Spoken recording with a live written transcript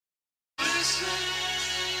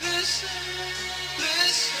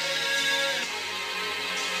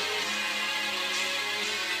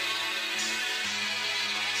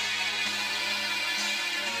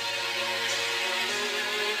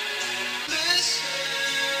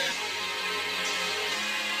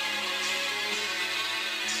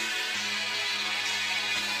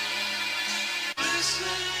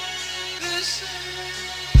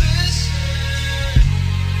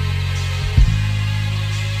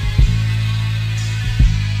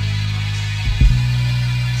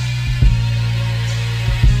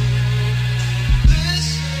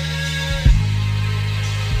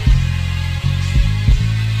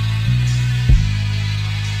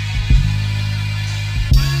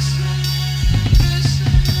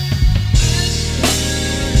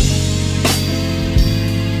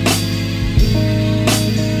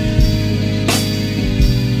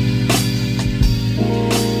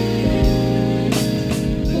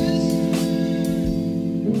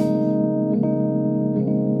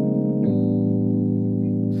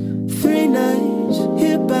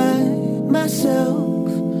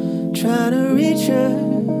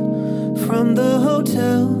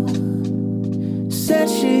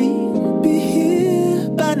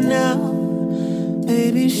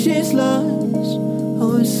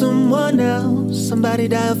Somebody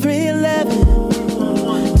dial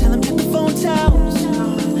 311. Tell them check the phone towers.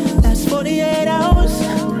 Last 48 hours.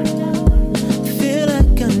 Feel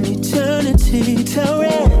like an eternity. Tell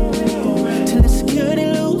red. Till the security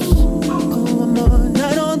loose. Go one more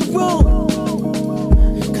night on the road.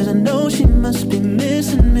 Cause I know she must be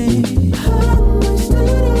missing me. I'm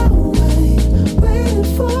wasted away, waiting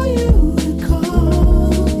for you to call.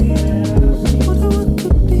 Wonder what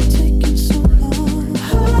could be taking so long.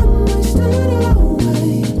 I'm wasted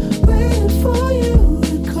away, waiting for you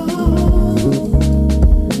to call.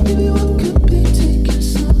 Maybe what could be taking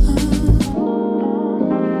so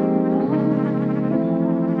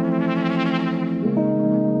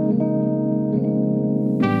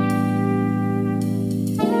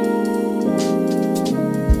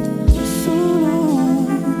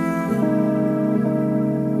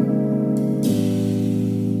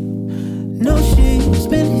No, she's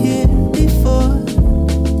been here before.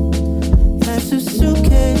 That's her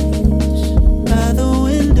suitcase by the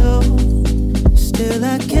window. Still,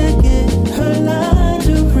 I can't get her line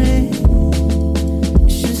to ring.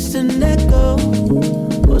 It's just an echo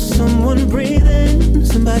or someone breathing.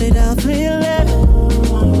 Somebody dial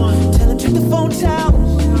 311. Tell them check the phone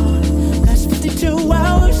towers. That's 52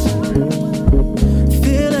 hours.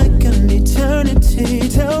 Feel like an eternity.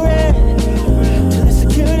 Tell red. Till the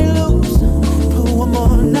security loops. Put one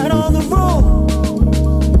more night on the road.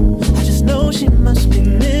 I just know she must be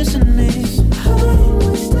missing me. I'm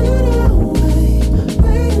wasted away,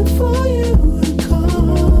 waiting for you to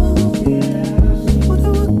call.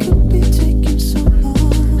 Wonder what could be taking so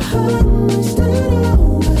long. I'm wasted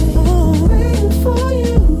away, waiting for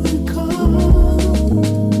you to call.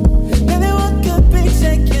 Baby, what could be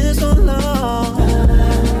taking so long?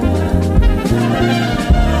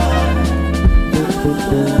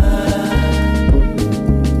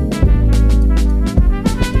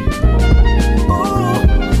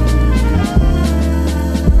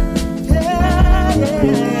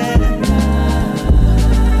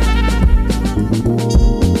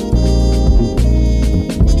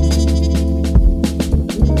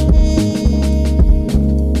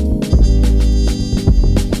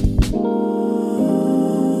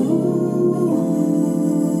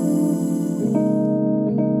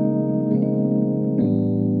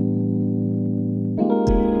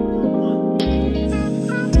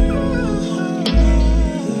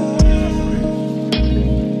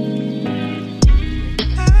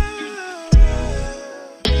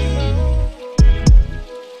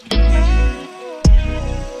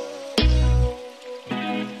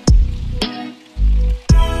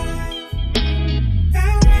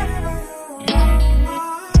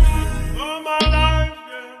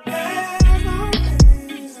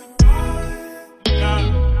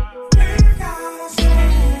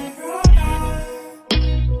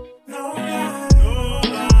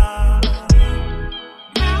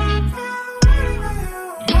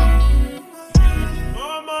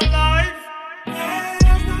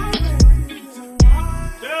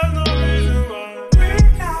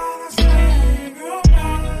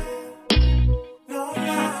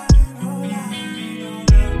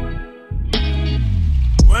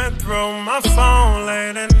 Through my phone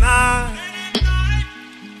late at night,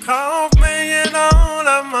 complaining all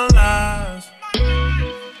of my lies.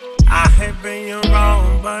 I hate being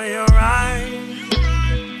wrong, but you're right.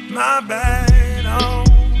 My bad, oh.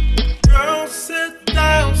 Girl, sit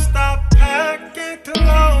down, stop packing.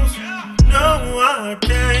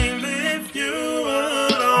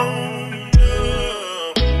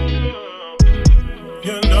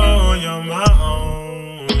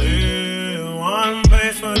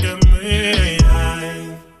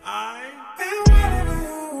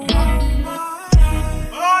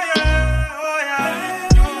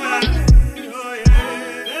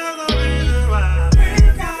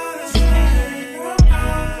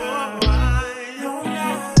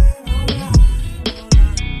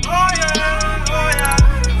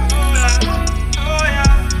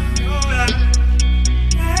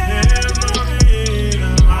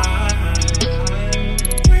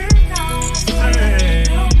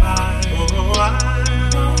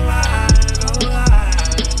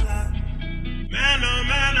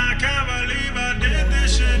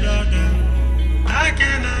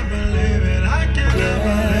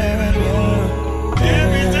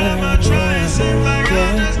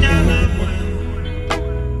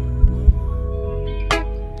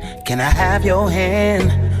 I have your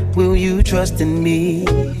hand? Will you trust in me?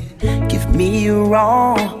 Give me your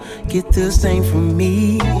all, get the same from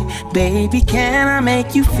me. Baby, can I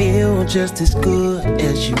make you feel just as good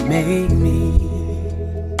as you made me?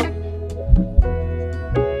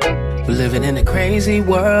 We're living in a crazy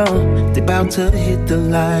world, they about to hit the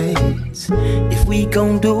lights. If we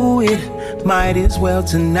gon' do it, might as well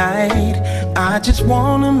tonight. I just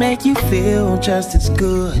wanna make you feel just as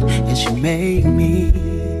good as you made me.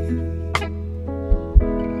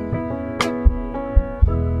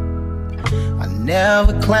 I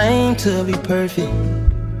never claimed to be perfect,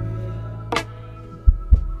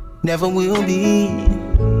 never will be.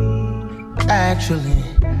 Actually,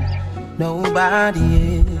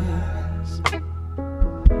 nobody is.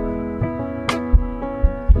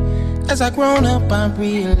 As I grown up, I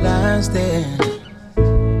realized that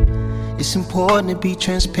it's important to be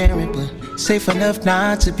transparent, but safe enough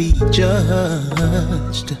not to be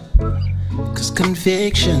judged. 'Cause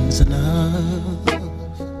conviction's enough.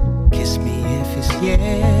 Kiss me if it's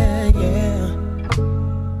yeah, yeah.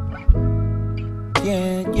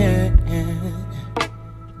 Yeah, yeah, yeah.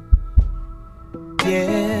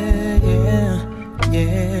 Yeah, yeah,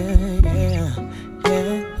 yeah,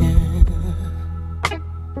 yeah, yeah.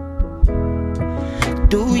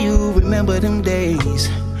 Do you remember them days?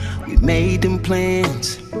 We made them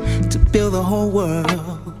plans to build the whole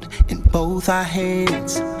world in both our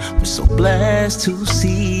hands. We're so blessed to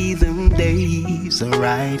see them days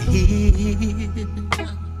right here.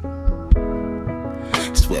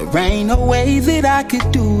 Swear ain't no way that I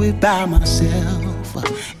could do it by myself.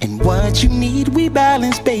 And what you need, we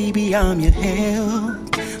balance, baby, I'm your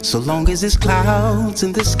help. So long as there's clouds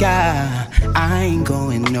in the sky, I ain't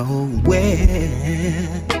going nowhere.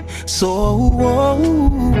 So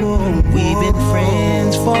we've been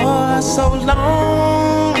friends for so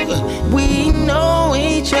long. We know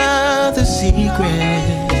each other's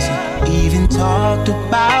secrets. Even talked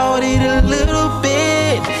about it a little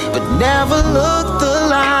bit, but never looked the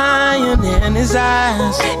lion in his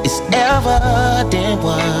eyes. It's evident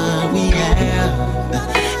what we have.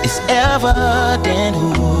 It's evident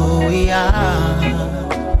who we are.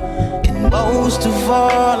 And most of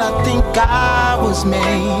all, I think I was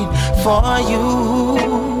made for you.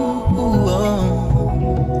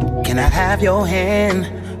 Can I have your hand?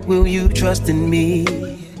 Will you trust in me?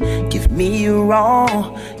 Give me your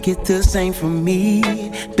all, get the same from me.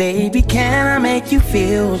 Baby, can I make you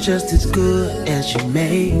feel just as good as you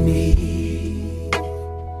made me?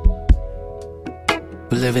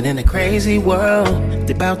 We're living in a crazy world,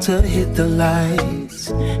 they about to hit the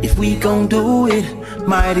lights. If we gon' do it,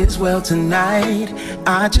 might as well tonight.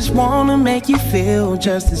 I just wanna make you feel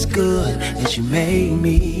just as good as you made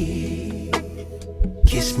me.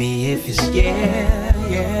 Kiss me if it's yeah,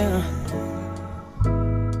 yeah.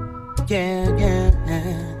 Yeah, yeah,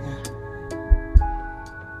 yeah.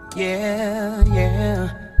 Yeah, yeah,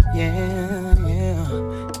 yeah, yeah,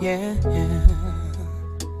 yeah, yeah.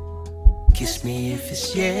 Kiss me if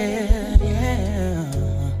it's yeah, yeah.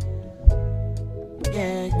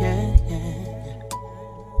 Yeah, yeah, yeah.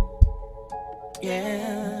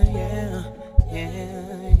 Yeah, yeah, yeah,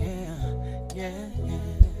 yeah, yeah, yeah.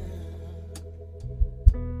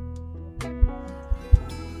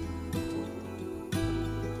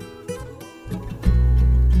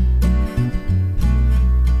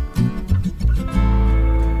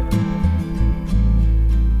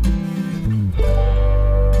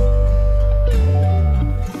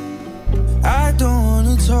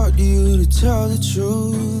 Talk to you to tell the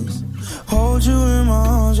truth. Hold you in my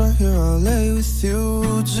arms right here, I'll lay with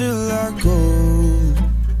you till I go.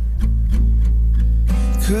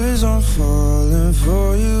 'Cause I'm falling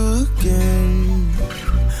for you again.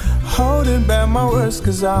 Holding back my words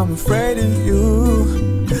 'cause I'm afraid of you.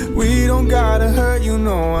 We don't gotta hurt, you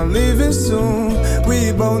know I'm leaving soon.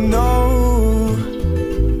 We both know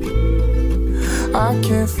I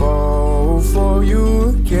can't fall for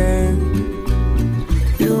you again.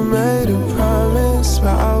 You made a promise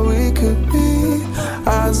about we could be.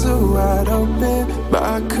 Eyes are wide open, but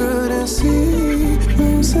I couldn't see.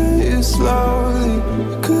 You say it slowly,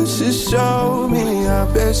 could you show me? I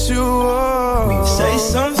bet you would. Say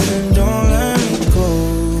something, don't let me go.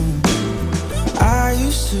 I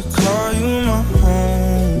used to call you my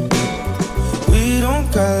home. We don't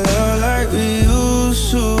got love like we used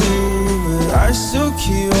to, but I still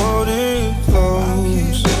keep holding you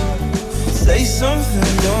close. Say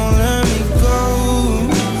something, don't let me go.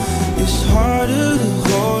 It's harder to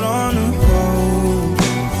hold on to hold,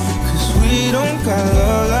 'cause we don't got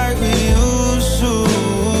love like we used to,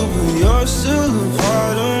 but you're still a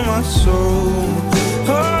part of my soul.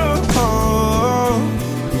 Oh, oh, oh.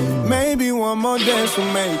 she'll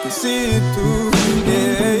make it see it through.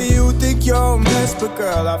 Yeah, you think you're a mess, but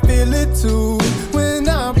girl, I feel it too. When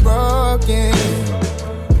I'm broken,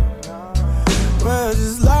 well,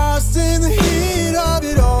 just lost in the heat of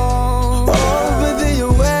it all. Oh, but then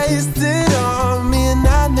you wasted on me, and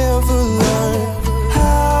I never learned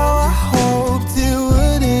how I hoped it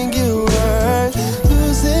wouldn't get worse.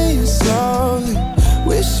 Losing you slowly,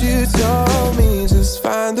 wish you told me, just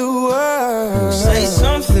find the words. Say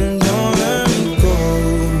something, don't let me go.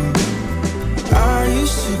 I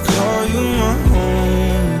used to call you my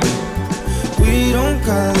home. We don't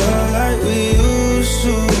got love like we used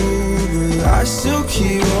to, but I still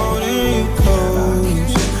keep holding you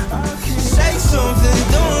close. Say something,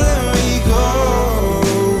 don't let me go.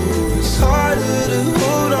 It's harder to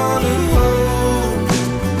hold on and hold,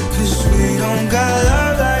 'cause we don't got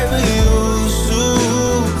love like we used to.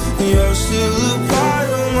 You're still a part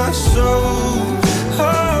of my soul.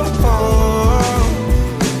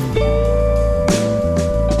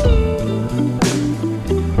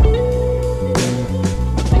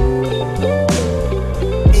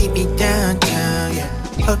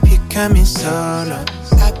 Coming solo,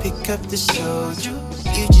 I pick up the soldier.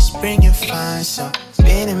 You just bring your fine soul.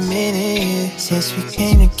 Been a minute since we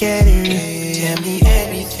came together. Tell me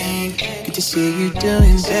everything, good to see you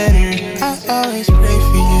doing better. I always pray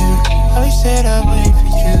for you, always said I'd wait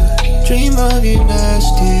for you. Dream of you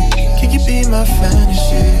nasty, can you be my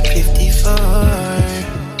fantasy? 54,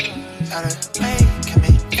 gotta make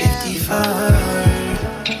me 54.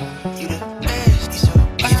 You the best, you so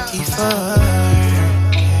 54.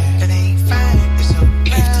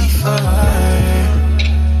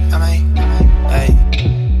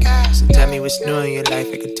 What's new in your life?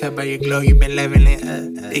 I can tell by your glow you've been leveling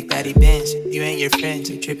up. Big body Benz, you and your friends.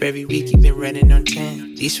 You trip every week, you've been running on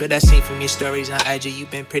 10. At least what I seen from your stories on IG, you've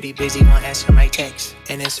been pretty busy, won't answer my texts.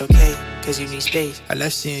 And it's okay, 'cause you need space. I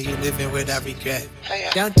love seeing you living without regret.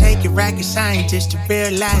 Don't take a rocket scientist to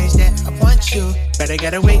realize that I want you, but I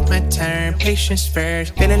gotta wait my turn. Patience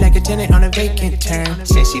first, feeling like a tenant on a vacant term.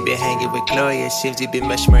 Since you been hanging with Gloria, seems you've been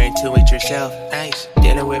much more into it yourself. Nice,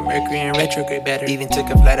 dealing with Mercury and retrograde better. Even took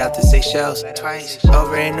a flight out to Seychelles twice,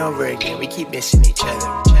 over and over again. We keep missing each other.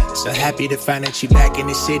 So happy to find that you back in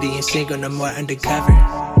the city and single, no more undercover.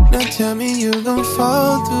 Now tell me you gon'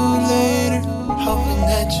 fall through later, hoping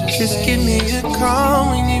that you just give me a call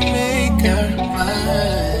when you make up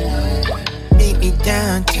mind. Meet me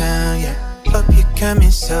downtown, yeah. Hope you're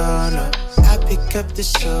coming solo. I pick up the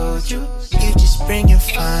soldier. You just bring your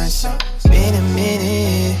fine soul. Been a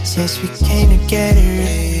minute since we came together.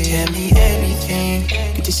 Tell me everything,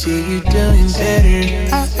 good to see you doing better.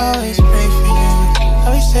 I always pray for you,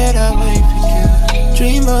 always said I'd wait for you.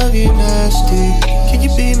 Dream of you nasty, can you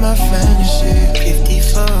be my fantasy?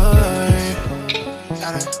 54,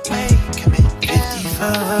 gotta make me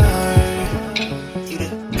 54. You the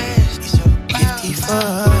best, you so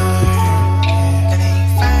 54.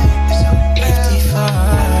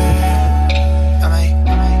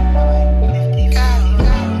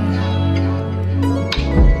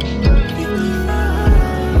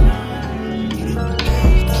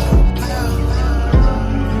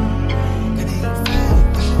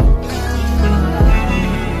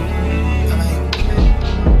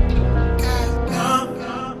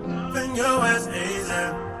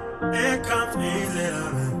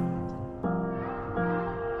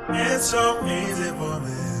 It's so easy for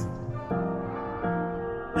me.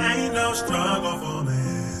 Ain't no struggle for me.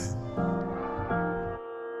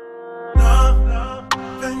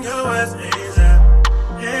 Loving you is easy.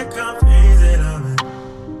 It comes easy to me.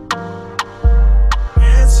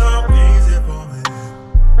 It's so easy for me.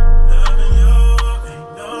 Loving you ain't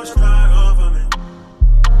no struggle for me.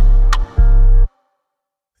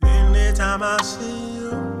 Anytime I see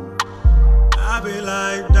you, I be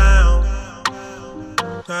like down.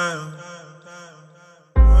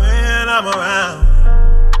 When I'm around,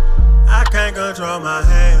 I can't control my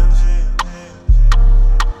hands.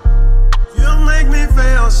 You make me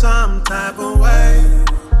feel some type of way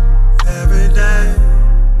every day,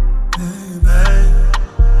 baby.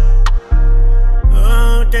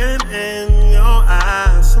 Looking in your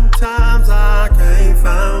eyes, sometimes I can't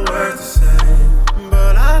find words to say,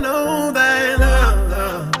 but I know that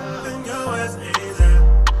love in you is easy.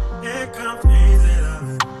 It comes easy to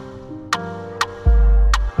me.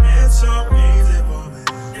 It's so easy for me.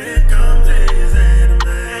 It comes easy to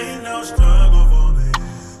me. Ain't no struggle for me.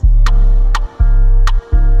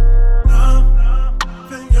 Love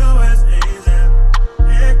in you is easy.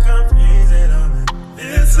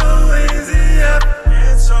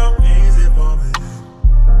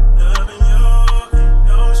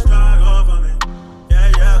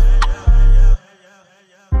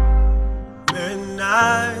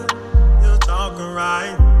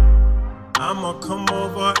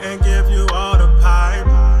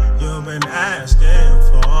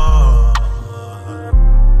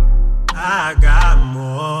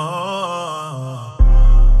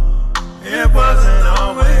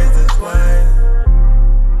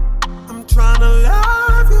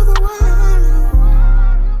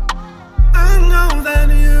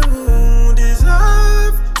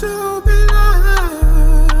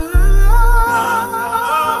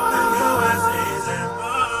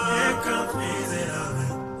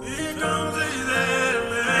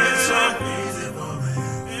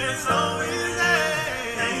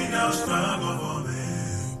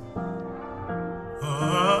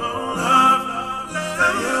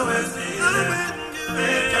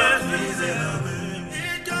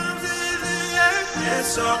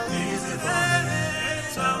 easy for me.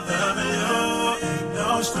 So loving you ain't no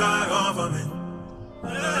struggle for me.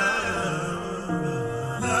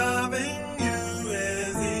 Loving you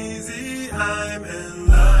is easy. I'm in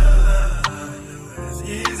love. You is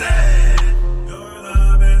easy. Your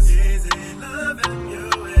love is easy. Loving you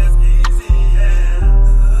is easy. Yeah.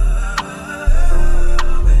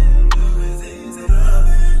 Loving you is easy.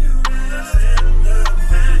 Loving you is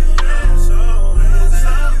so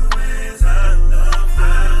easy. I'm not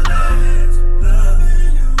finite.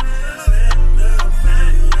 Loving you is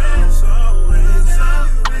so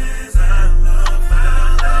easy. I'm not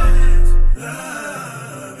finite.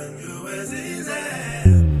 Loving you is easy.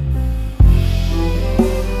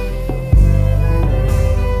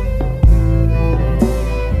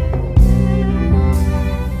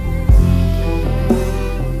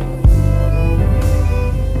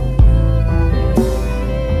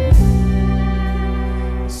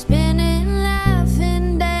 Spinning,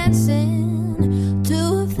 laughing, dancing to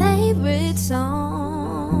a favorite song.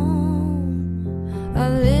 A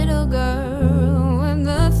little girl with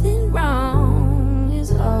nothing wrong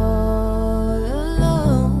is all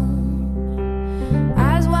alone.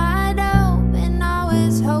 Eyes wide open,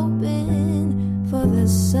 always hoping for the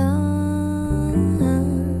sun.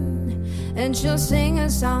 And she'll sing a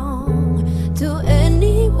song to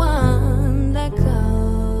anyone that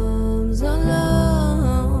comes along.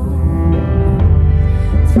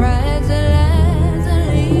 Fragile as a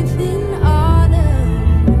leaf in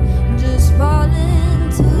autumn, just falling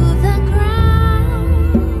to the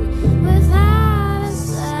ground without a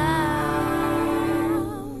sound.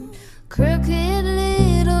 Crooked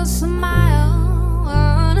little smile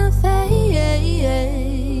on her face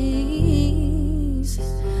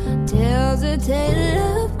tells a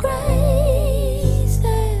tale of grace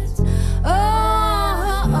that's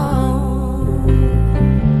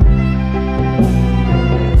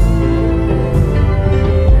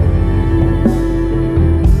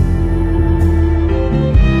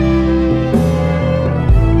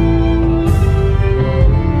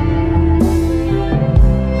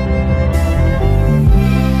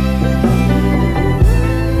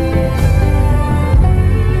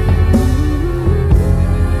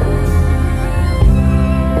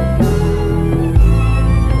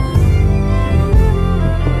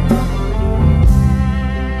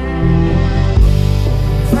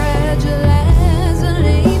fragile as a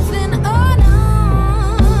leaf in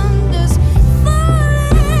autumn, just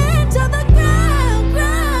falling to the ground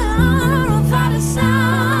without a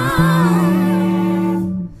sound.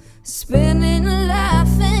 Spinning,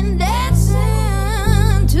 laughing,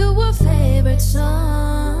 dancing to a favorite song.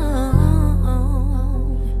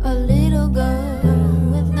 A little girl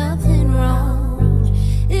with nothing wrong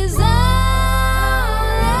is all alone.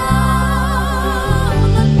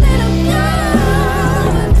 A little girl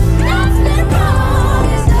with nothing wrong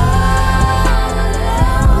is all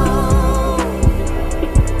alone.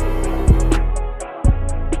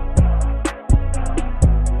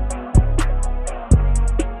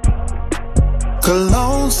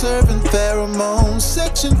 Cologne serving pheromones,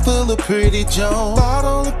 section full of pretty Joan.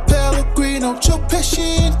 Bottle of Pellegrino, Joe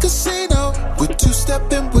Pesci in casino. We're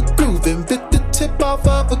two-stepping, we're grooving, bit the tip off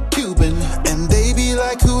of a Cuban. And they be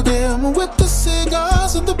like, who them? With the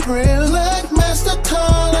cigars and the brim. Black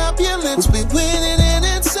Mastercard opulence, we winning and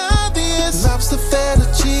it's obvious. Lobster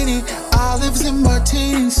fettuccine, olives and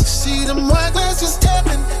martinis. See them white glasses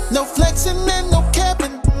tapping, no flexing and no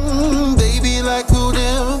capping. They be like, who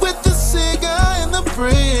them? With the cigar and the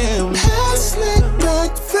brim. Hair slick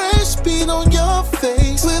back, fresh beat on your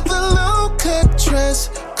face. With a low-cut dress,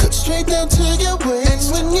 cut straight down to your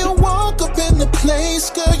waist. And when you walk up in the place,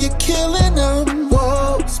 girl, you're killing them.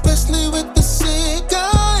 Whoa, especially with the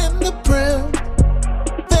cigar and the brim.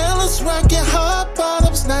 Fellas rock your hot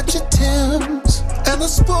bottoms, not your Timbs. And the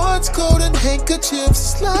sports coat and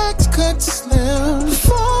handkerchiefs, slacks cut slim.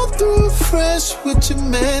 Fall through fresh with your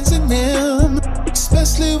mans and them.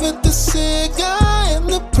 Especially with the cigar and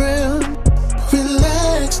the brim.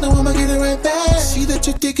 Relax, now I'ma get it right back. See that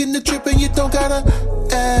you're digging the drip and you don't gotta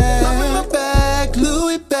ask. I'm in my bag,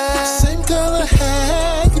 Louis bag, same color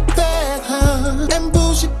hat, your bag, huh? And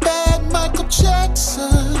bougie bag, Michael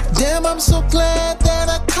Jackson. Damn, I'm so glad that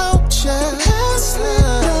I caught ya. Hair slick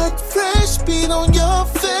back, fresh beat on your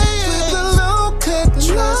face. With a low-cut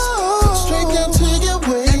dress, cut straight down to your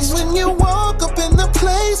waist. And when you walk up in the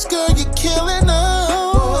place, girl, you're killing them.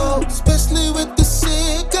 Whoa, especially with the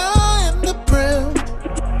cigar and the brim.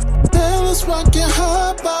 Fellas rock your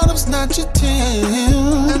hot bottoms, not your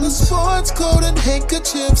Timbs. And the sports coat and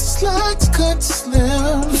handkerchiefs, slacks cut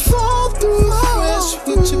slim. Fall through fresh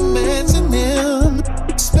with your mans and them.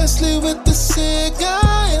 Especially with the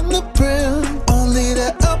cigar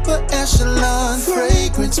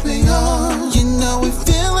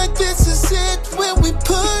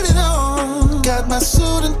my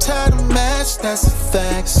suit and tie to match, that's a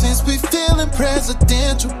fact. Since we feeling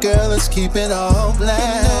presidential, girl, let's keep it all black.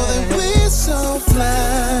 You know that we're so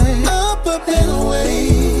fly, up and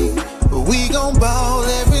away. We gon' ball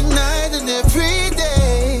every night and every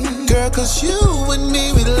day. Girl, cause you and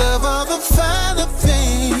me, we love all the finer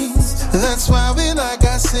things. That's why we like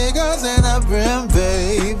our cigars and our brim,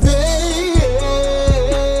 baby.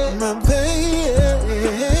 My baby.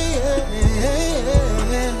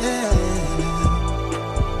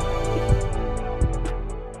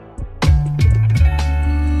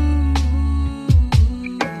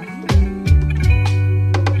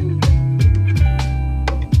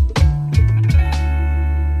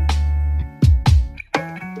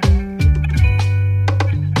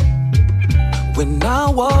 When I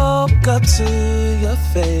woke up to your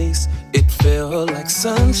face, it felt like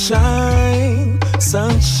sunshine,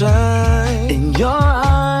 sunshine. In your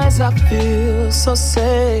eyes I feel so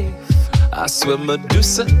safe. I swear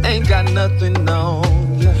Medusa ain't got nothing on.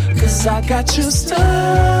 Cause I got you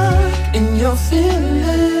stuck in your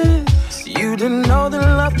feelings. You didn't know that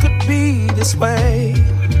love could be this way.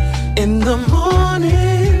 In the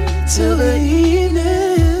morning till the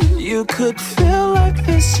evening, you could feel like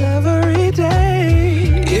this every day.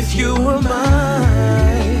 If you were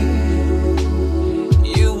mine,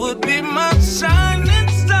 you would be my shining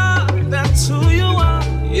star. That's who you are.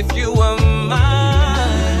 If you were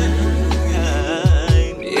mine,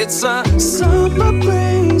 it's a summer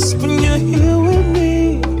breeze when you're here with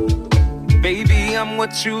me. Baby, I'm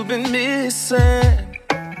what you've been missing.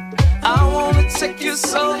 I wanna take your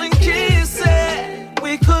soul and kiss it.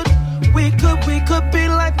 We could be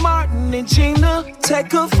like Martin and Gina.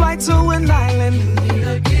 Take a flight to an island.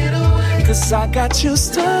 Cause I got you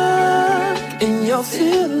stuck in your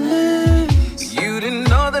feelings. You didn't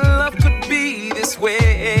know that love could be this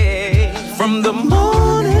way. From the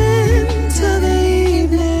morning to the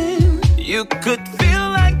evening, you could feel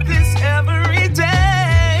like this every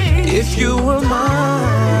day. If you were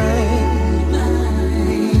mine,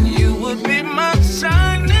 you would be my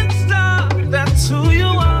shining star. That's who you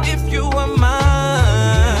are. If you were mine,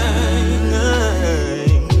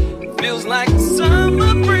 feels like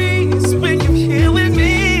summer breeze when you're here with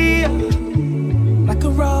me. Like a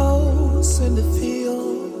rose in the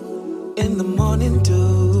field in the morning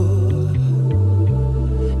dew.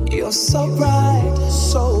 You're so bright,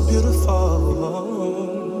 so beautiful.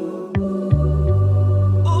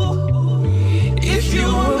 Ooh. If you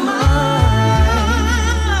were mine,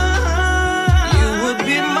 you would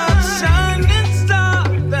be my shining star.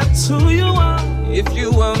 That's who you are. If you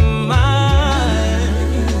were mine,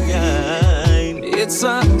 it's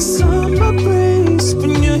a summer breeze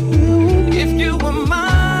when you're here. If you were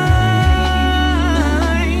mine,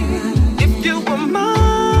 if you were mine,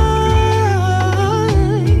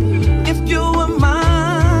 if you were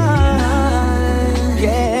mine,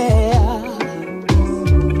 yeah,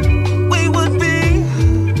 we would be.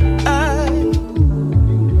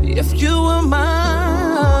 If you were mine.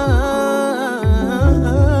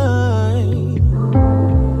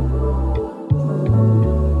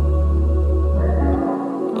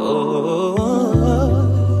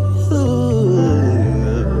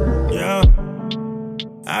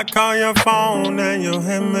 I call your phone and you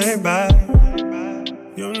hit me back.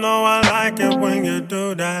 You know I like it when you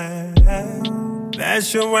do that.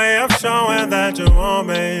 That's your way of showing that you want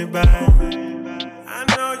me back. I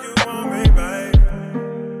know you want me back.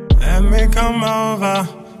 Let me come over,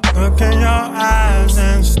 look in your eyes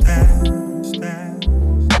and stare.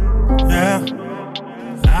 Yeah,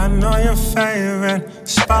 I know your favorite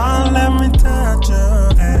spot. Let me touch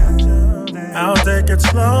your hand. I'll take it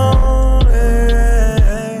slowly.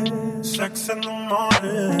 Sex in the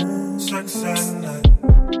morning, sex at night.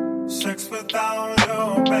 Sex without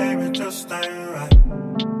you, baby, just ain't right.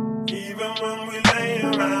 Even when we lay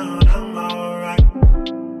around, I'm alright.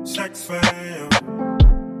 Sex for you,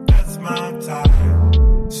 that's my type.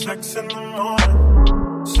 Sex in the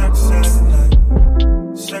morning, sex at night.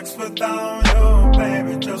 Sex without you,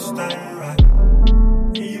 baby, just ain't right.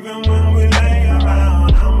 Even when we lay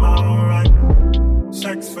around, I'm alright.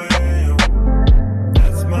 Sex for you,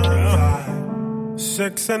 that's my type.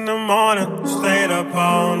 6 in the morning, stayed up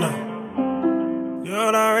all night.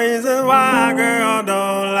 You're the reason why, girl,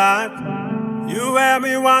 don't like. You have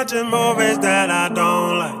me watching movies that I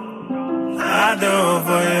don't like. I do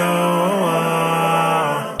for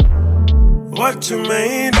you. What you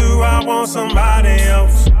mean, do I want somebody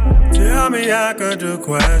else? Tell me I could do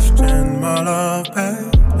question my love,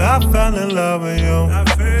 babe. I fell in love with you.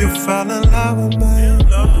 You fell in love with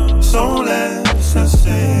me. So let's just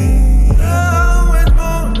see.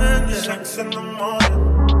 Sex in the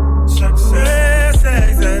morning, sex in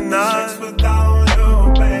night. Sex without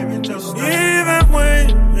you, baby, just even when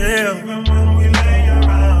we lay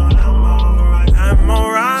around, I'm alright. I'm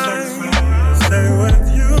alright. Stay with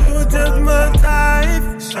you, just my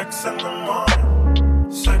type. Sex in the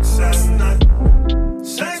morning, sex at night.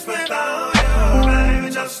 Sex without you,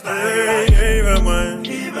 baby, just stay. Even when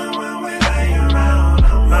we lay around,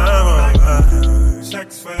 I'm alright.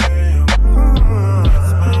 Sex for you,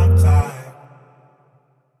 that's my type.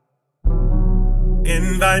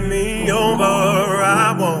 Invite me over,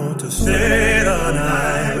 I want to stay the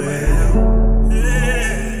night with you.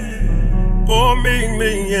 Yeah. Or meet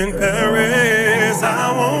me in Paris,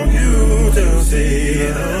 I want you to see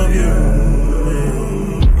the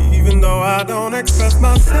view. Even though I don't express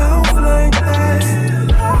myself like that,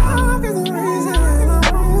 love is the reason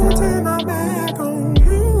I won't turn my back on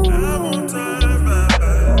you. I won't turn my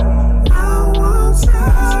back. I want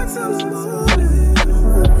sex in the morning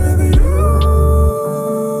with you.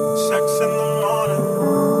 Sex in the morning,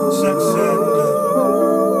 sex at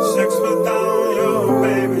night. Sex without you,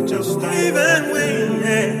 baby, just even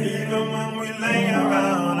when we lay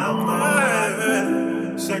around, I'm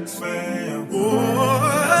alright. Sex for you. Ooh,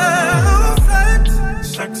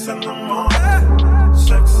 sex in the morning,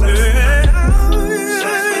 sex at night.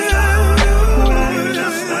 Sex without you, baby,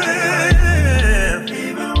 just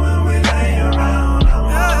even when we lay around, I'm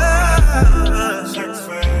alright. Sex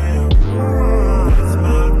for you. That's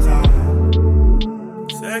my time.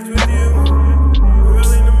 Sex with you,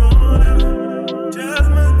 early in the morning, just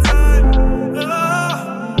my time.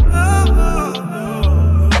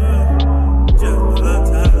 Just my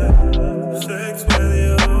time. Sex with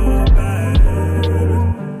you,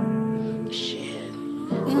 baby. Shit,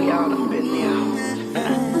 we all done been there.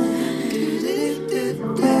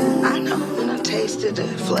 I know when I tasted the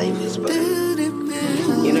flavors, but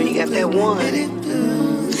you know you got that one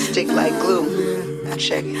stick like glue.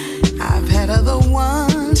 Check it. I've had other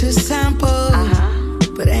ones to sample,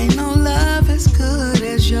 but ain't no love as good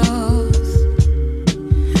as yours.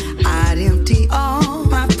 I'd empty all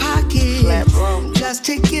my pockets just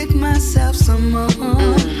to get myself some more.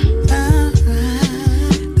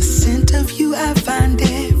 The scent of you I find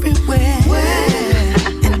everywhere,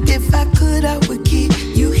 and if I could, I would keep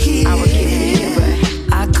you here. I would keep you here,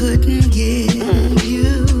 but I couldn't give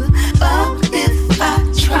you up if I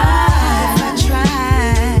tried.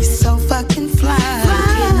 So fucking fly.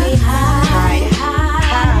 Get me high,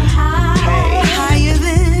 higher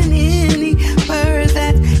than any bird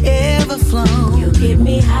that's ever flown. you get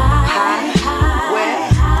me high,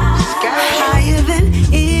 Higher than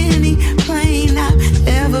any plane I've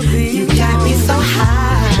ever been. You got me so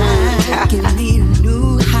high, taking me to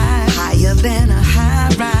new heights. Higher than a high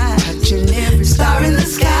rise, touching every star in the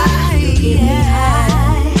sky. Yeah.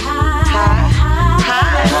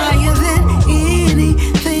 Higher than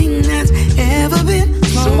anything that's ever been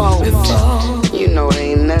flown before. you know there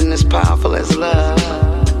ain't nothing as powerful as love.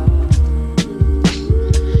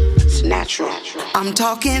 It's natural. I'm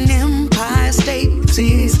talking Empire State,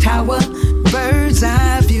 Seas Tower, bird's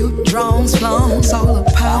eye view, drones flown, solar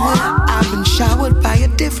power. I've been showered by a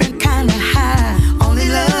different kind of high, only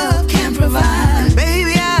love can provide. And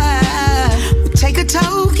baby, I would take a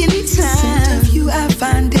toke anytime. The scent of you I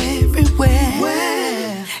find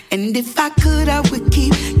everywhere, and if I could, I would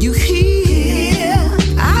keep you here.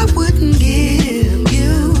 I wouldn't give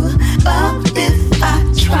you up if I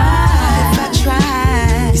tried. If I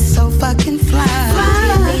tried, you're so fucking fly.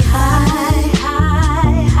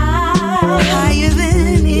 Higher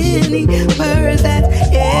than any bird that's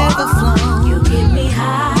ever flown. you get me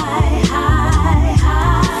high,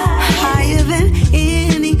 Higher than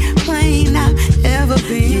any plane I've ever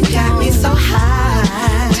been. You got me so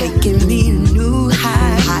high, taking me to new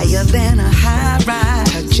heights. Higher than a high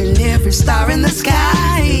rise, touching every star in the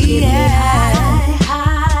sky. Yeah.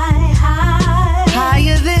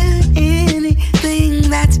 Higher than anything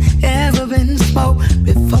that's ever been spoke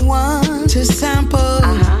before. One to sample,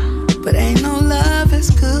 but ain't no love as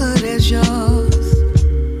good as yours.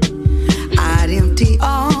 I'd empty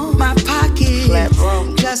all my pockets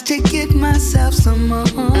just to get myself some more.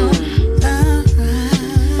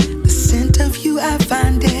 The scent of you I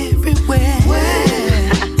find everywhere,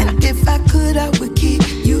 and if I could, I would keep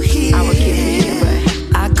you here. I would keep you here,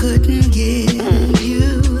 but I couldn't give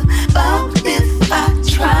you up if I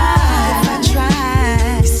tried. If I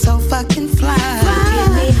tried, you're so fucking fly.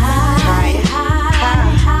 get me high,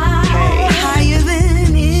 Higher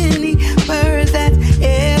than any bird that's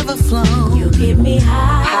ever flown. you get me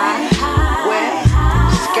high,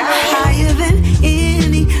 Higher than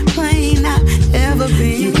any plane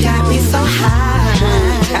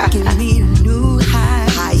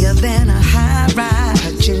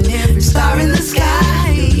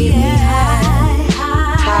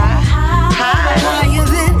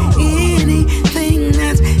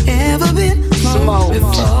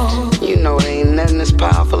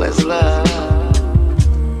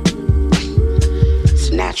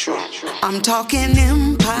I'm talking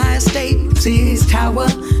Empire State, Seas Tower,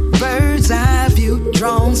 bird's eye view,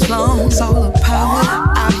 drones flown, solar power.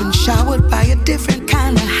 I've been showered by a different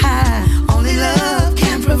kind of high. Only love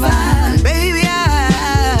can provide. Baby,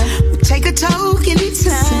 I would take a toke anytime.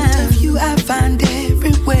 Scent of you I find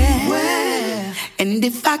everywhere. And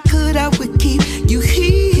if I could, I would keep you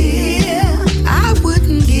here. I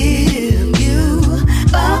wouldn't give you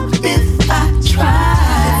up if I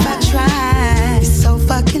tried. If I tried, it's so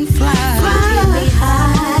fucking fly. Fly me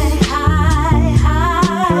high, high,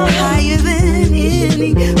 high, higher than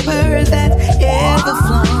any bird that ever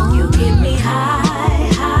flown. You get me high,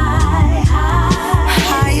 high, high,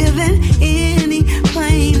 higher than any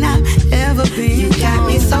plane I've ever been. You got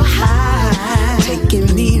me so high,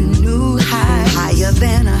 taking me to new heights, higher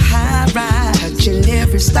than a high ride, touching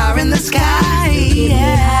every star in the sky.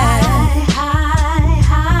 Yeah.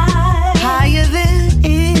 Higher than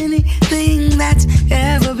anything that's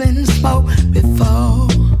ever been spoke before.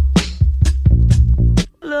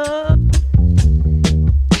 Love.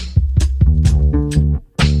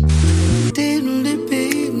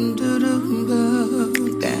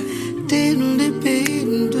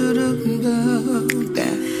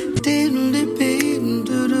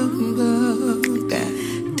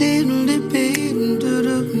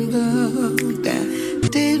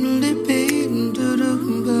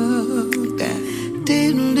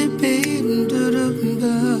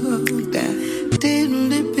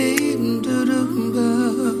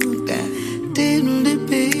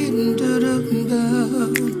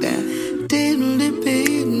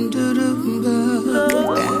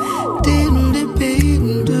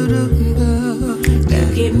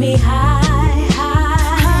 Get me high,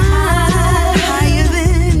 high, higher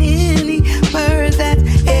than any bird that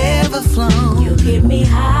ever flown. You get me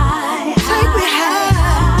high, take me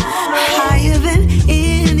high, higher than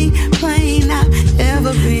any plane I've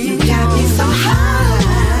ever been. You got me so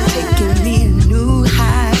high, taking me to new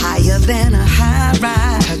heights, higher than a high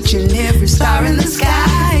ride, touching every star in the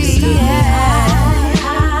sky. Yeah.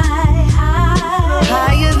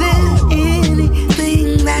 Higher than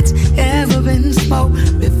anything that's ever been spoke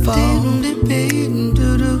before.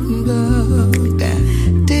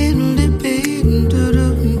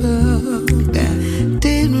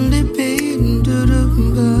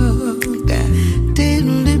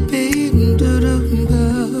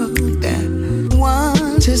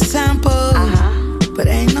 One to sample, but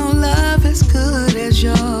ain't no love as good as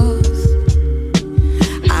yours.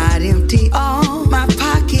 I'd empty all my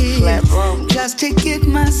pockets just to get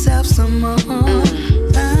myself some more.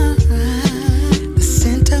 The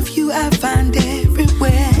scent of you I find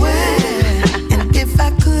everywhere. And if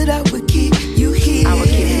I could, I would keep you here. I would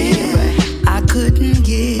keep you here, but I couldn't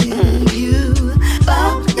give you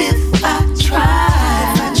up if I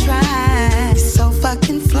tried. If I tried, it's so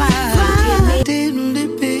fucking fly.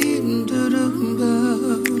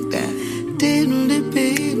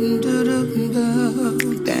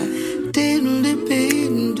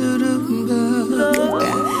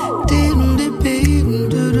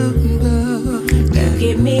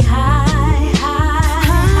 Get me high,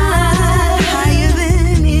 high, higher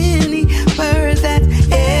than any bird that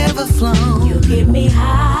ever flown. You get me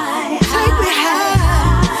high, take me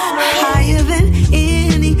high, higher than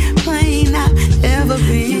any plane I've ever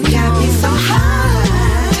been. You got me so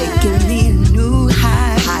high, taking me to new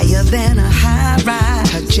heights, higher than a high ride,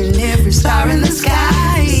 touching every star in the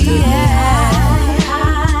sky. Yeah.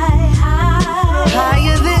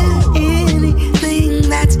 Higher than anything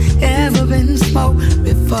that's ever been spoke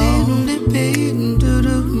before.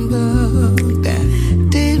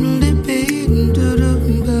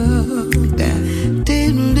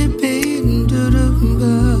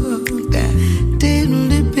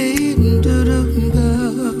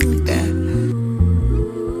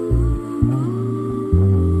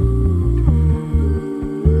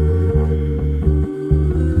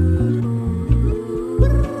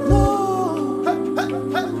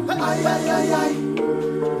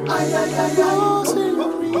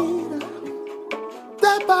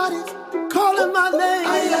 That body's calling my name.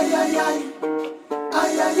 Ay, ay, ay, ay.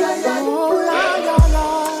 Ay, ay, ay, ay. Oh, yeah, yeah,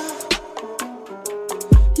 yeah.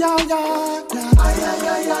 Yeah, yeah, yeah. Ay, ay,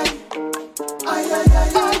 ay, ay. Ay, ay, ay,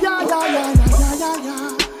 ay. Yeah, yeah, yeah, yeah, yeah,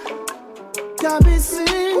 yeah. Got me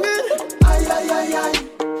singing. Ay, ay, ay, ay.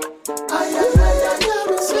 Ay, ay, ay, ay. Got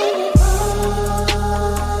me singing.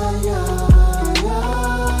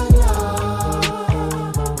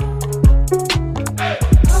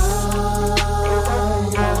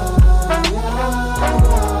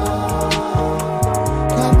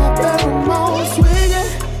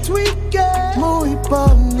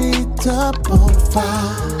 Up on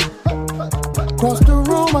fire. Across the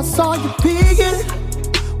room, I I saw you peeking.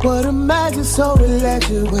 What a magic, so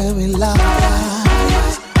electric when we lie.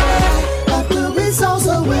 After we saw,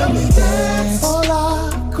 so when we dance. Hola,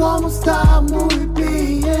 como está, muy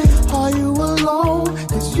bien. Are you alone?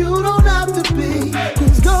 Cause you don't have to be.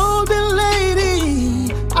 Cause golden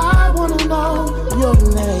lady, I wanna know your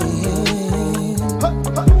name.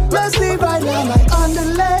 Let's leave right now like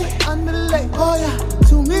underlay. Oh yeah,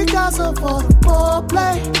 to me casa for the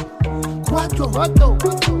foreplay. Cuatro.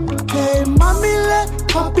 Hey, mommy, let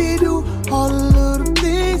Poppy do all the little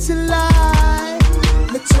things you like.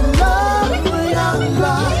 Let your love bring out the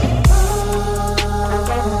light.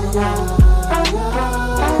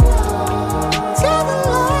 Tell the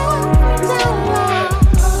Lord, tell the Lord.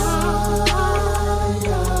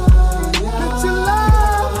 Let your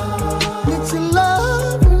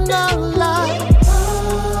love bring out the light.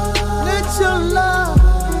 Let your love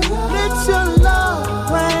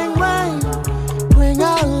bring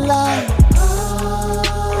out light.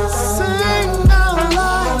 Sing out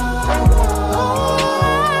light.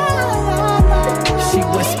 She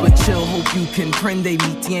whispered, chill, hope you comprende.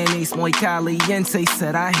 Mi tienes muy caliente.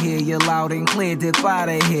 Said, I hear you loud and clear. Dip out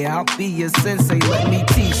of here, I'll be your sensei. Let me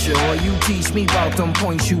teach you, or you teach me about them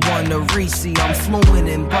points you wanna reach. See, I'm fluent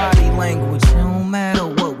in body language. It don't matter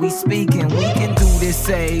what we speaking. We can do this,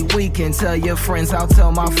 say we can. Tell your friends, I'll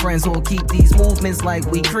tell my friends. We'll keep these movements like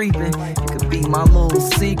we creeping. It could be my little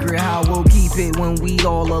secret, how we'll keep it when we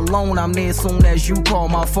all alone. I'm there soon as you call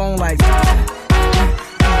my phone like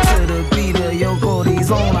to the beat of your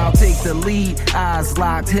Cody's on. I'll take the lead, eyes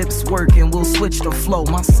locked, hips working, we'll switch the flow.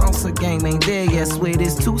 My salsa game ain't there yet, swear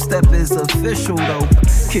this two-step is official though.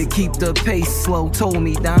 Could keep the pace slow, told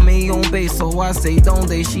me dame on bass, so I say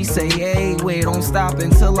donde, she say hey, wait, don't stop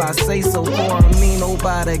until I say so. For me,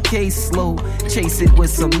 nobody case slow, chase it with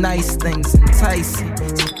some nice things, enticing.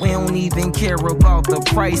 We don't even care about the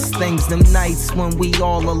price things. Them nights when we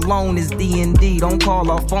all alone is D&D, don't call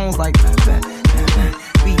our phones like that.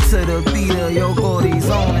 Beat to the beat of your body's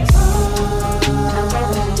on it.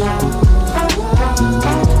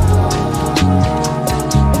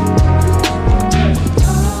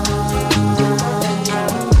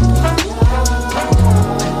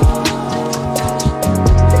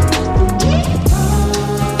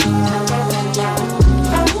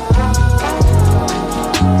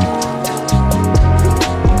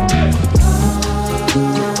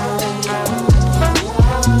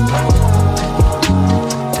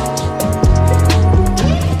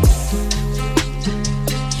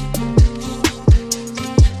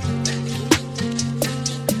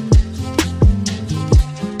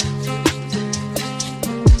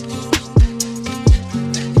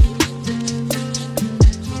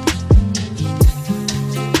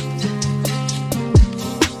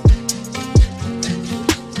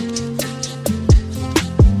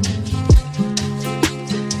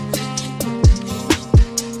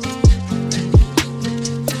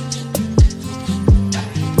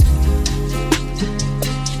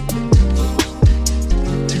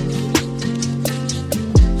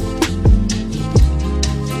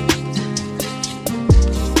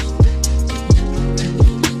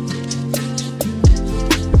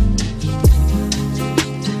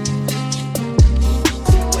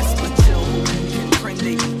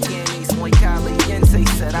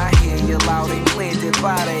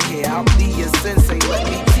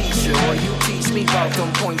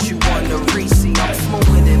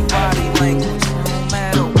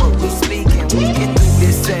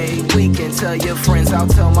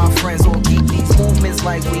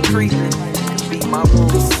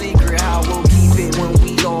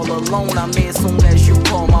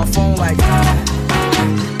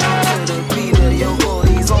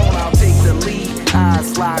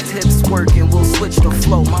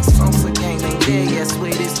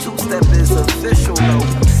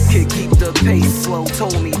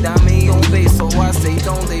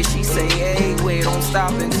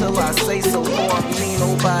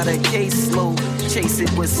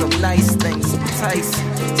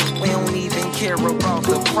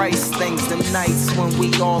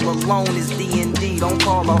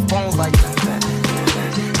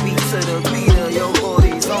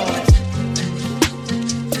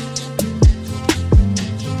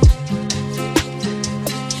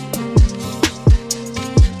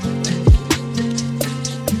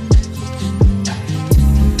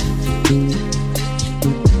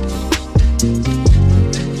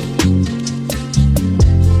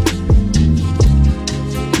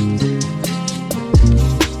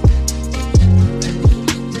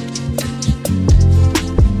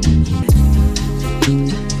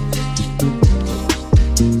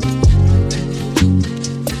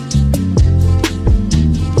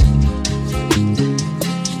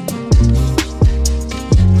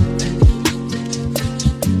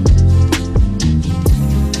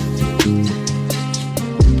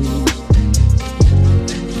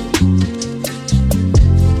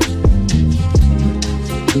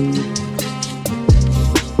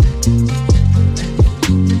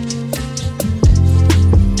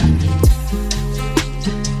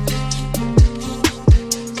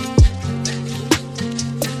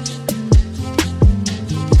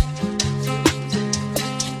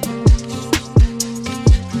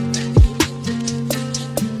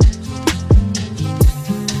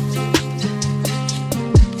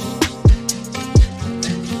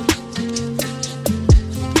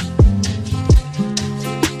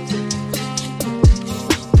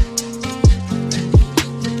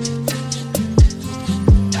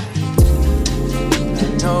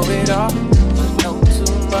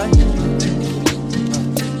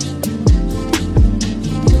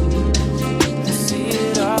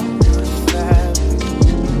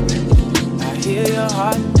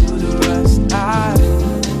 heart through the rust. I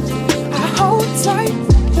hold tight,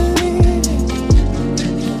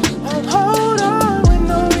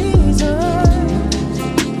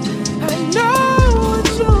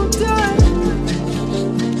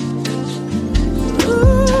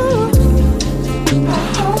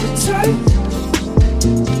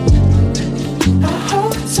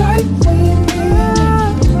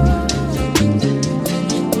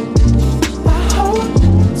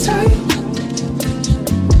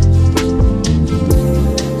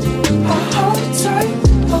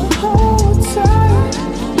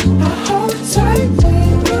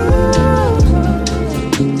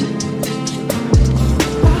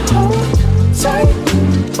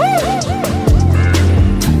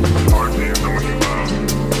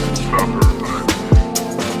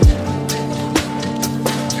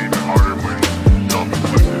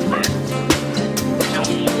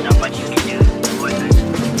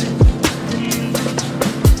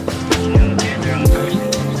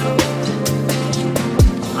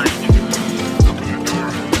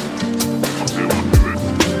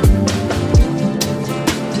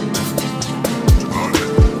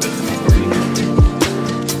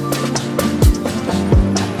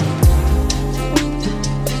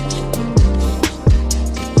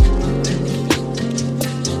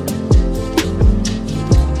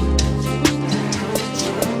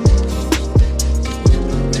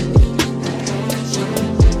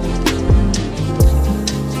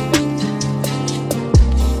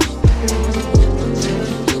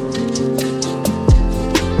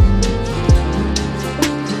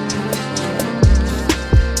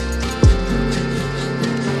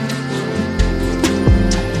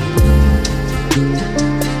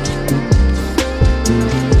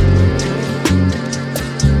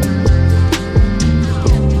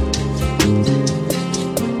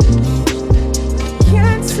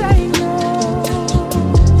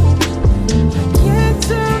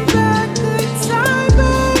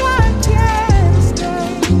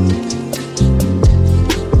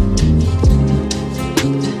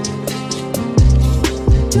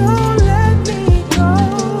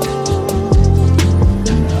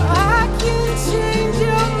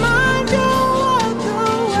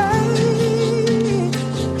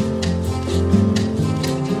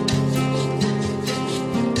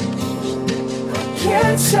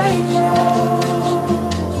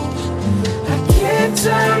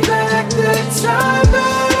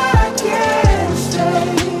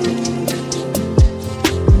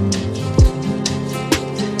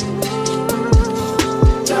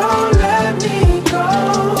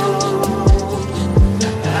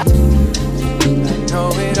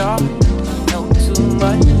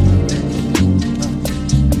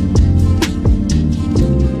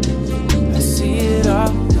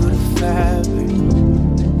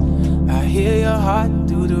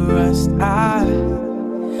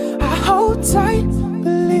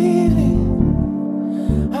 believing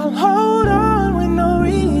I'll hold on with no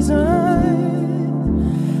reason.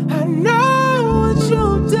 I know what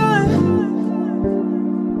you've done.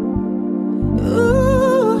 Ooh,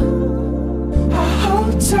 I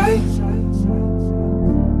hold tight.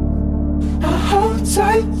 I hold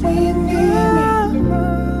tight when you're near.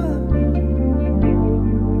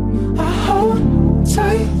 I hold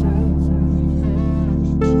tight.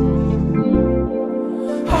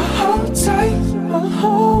 I hold tight. I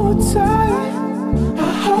hold tight.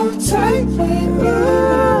 I hold tight when you're near.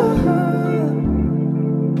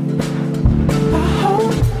 I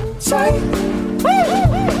hold tight.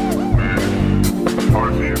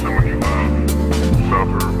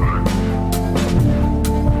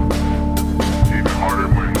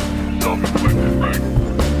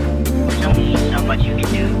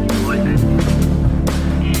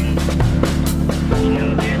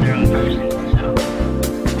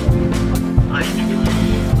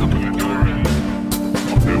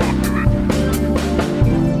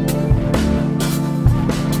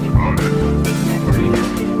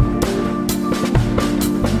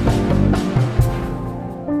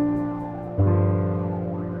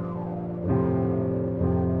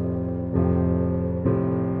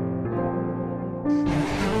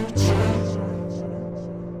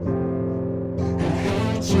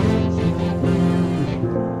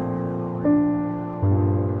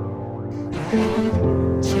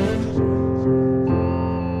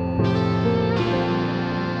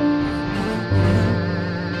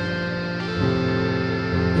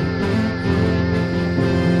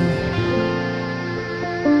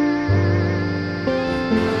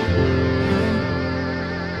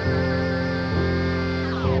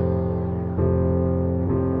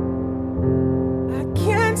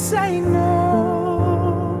 say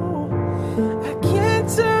no. I can't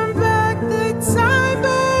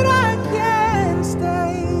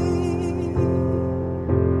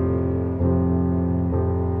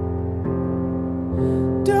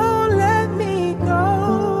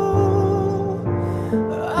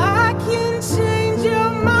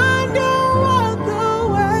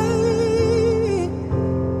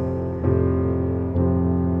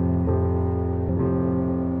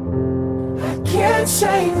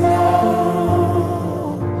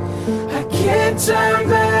turn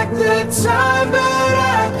back the time, but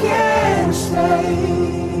I can't stay.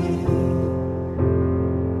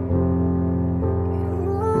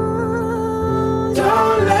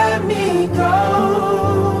 Don't let me go.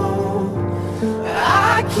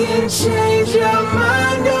 I can't change your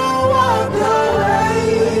mind, don't walk away.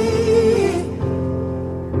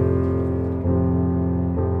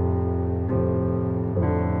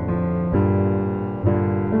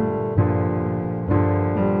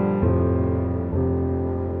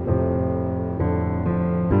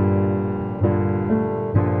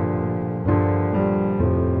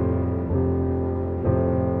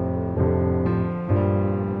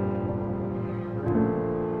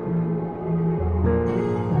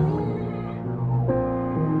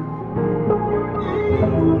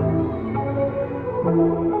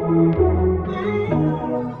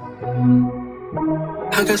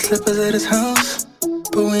 I got slippers at his house,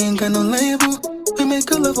 but we ain't got no label. We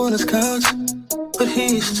make a love on his couch, but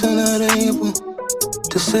he's still not able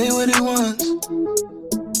to say what he wants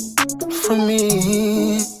from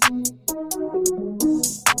me.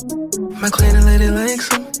 My cleaning lady likes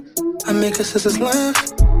him. I make her sisters laugh.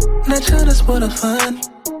 That child is what I find.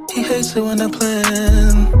 He hates it when I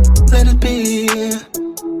plan. Let it be.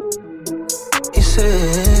 He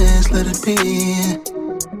says, let it be.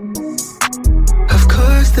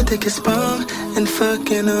 The dick is bomb and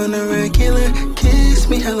fucking on a regular. Kiss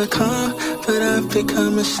me hella calm, but I've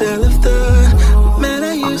become a shell of the man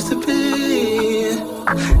I used to be.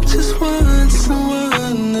 Just want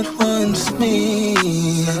someone that wants me.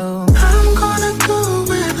 I'm gonna go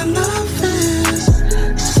where the love is.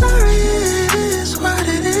 Sorry, it is what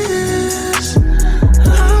it is.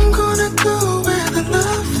 I'm gonna go where the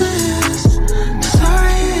love is.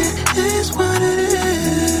 Sorry, it is what it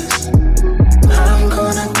is. I'm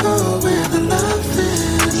gonna go where the love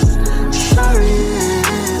is. Sorry, it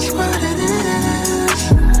is what it is.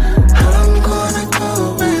 I'm gonna go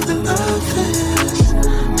where the love is.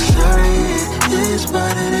 Sorry, it is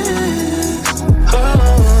what it is.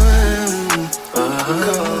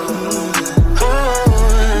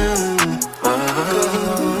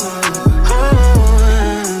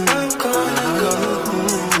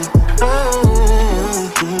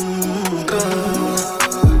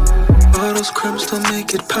 Crumbs don't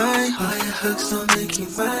make it pie. All your hugs don't make it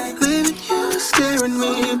mine. Leaving you scaring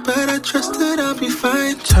me, but I trust that I'll be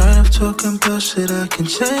fine. Tired of talking bullshit, I can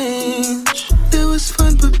change. It was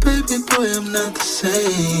fun, but baby boy, I'm not the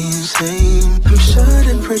same. I'm sure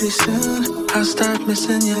that pretty soon I'll start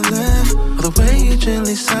missing your laugh, or the way you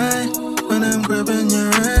gently sigh when I'm grabbing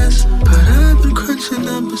your ass. But I've been crunching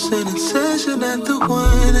numbers and it says you're not the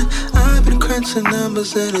one. I've been crunching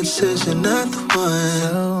numbers and it says you're not the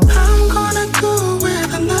one. I'm gonna go where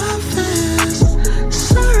the love is.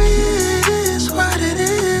 Sorry, it is what it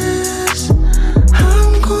is.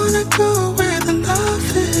 I'm gonna go where the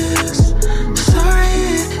love is. Sorry,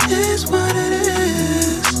 it is what it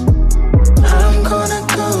is. I'm gonna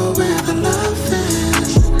go where the love is.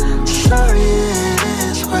 Sorry, it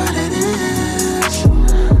is what it is.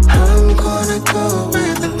 I'm gonna go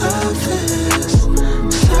where the love is.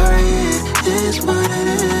 Sorry, it is what it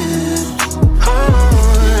is.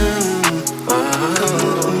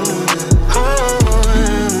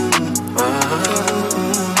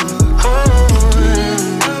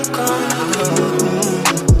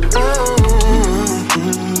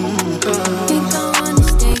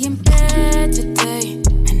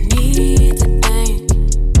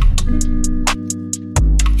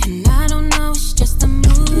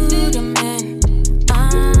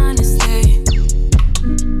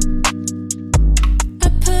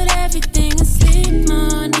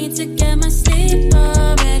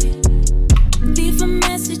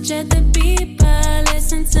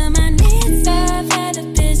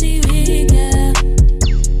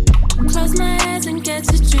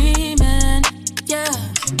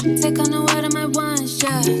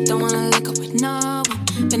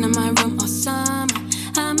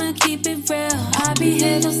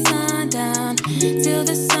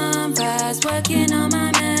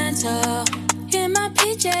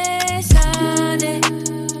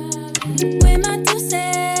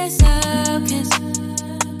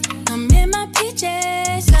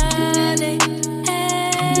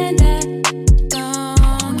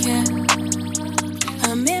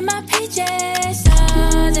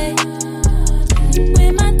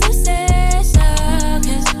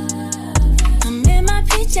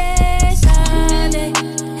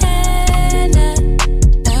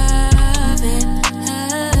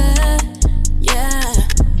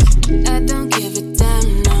 I don't give a damn,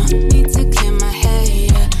 no. Need to clear my head,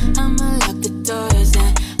 yeah.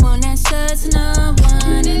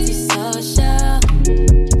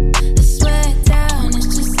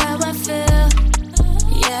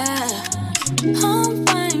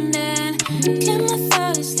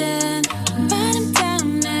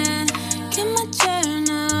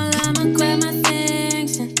 I'ma grab my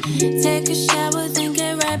things and take a shower, then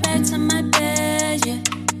get right back to my bed, yeah.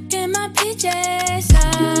 In my PJs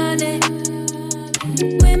all day,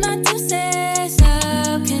 with my deuces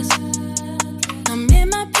up, 'cause I'm in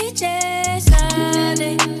my PJs all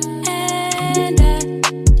day, and I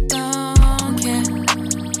don't care.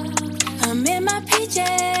 I'm in my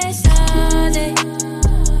PJs all day,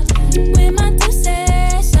 with my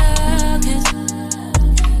deuces up, 'cause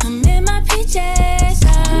I'm in my PJs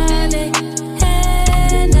all day,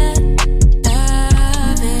 and I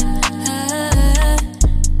love it,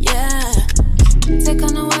 yeah. Take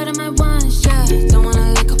on the word of my ones, yeah. Don't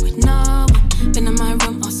wanna link up with no one. Been in my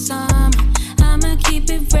room all summer. I'ma keep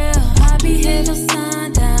it real. I'll be here till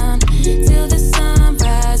sundown, till the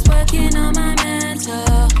sunrise. Working on my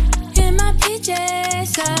mental. In my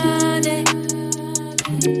PJs all day,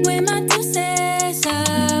 with my deuces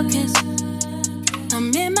up, 'cause I'm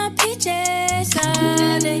in my PJs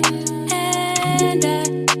all day, and I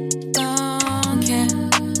don't care.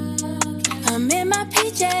 I'm in my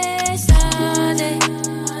PJs all day,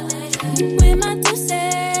 with my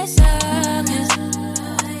deuces up, 'cause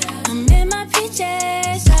I'm in my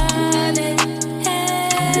PJs all day,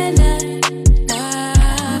 and I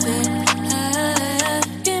love it.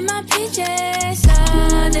 In my PJs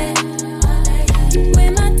all day,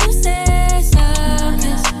 with my deuces up,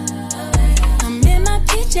 'cause I'm in my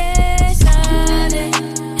PJs all day,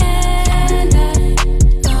 and I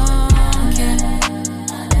don't care.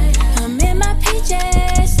 I'm in my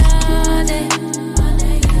PJs all day,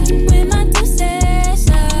 with my deuces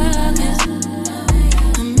up, 'cause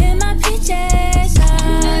I'm in my PJs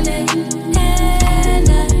all day, and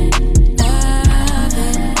I love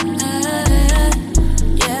it,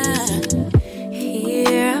 yeah.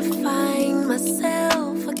 Here I find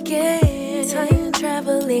myself again, time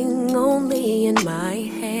traveling only in my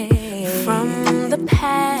head. From the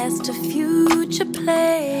past to future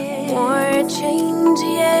play, or change,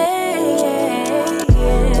 yeah.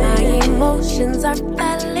 My emotions are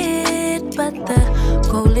valid, but the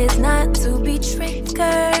goal is not to be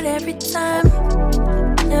triggered every time.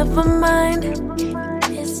 Never mind,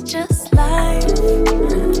 it's just life.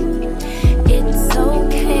 It's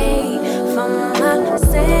okay for my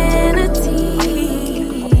sanity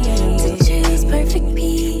to choose perfect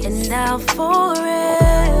peace, and now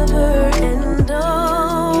forever and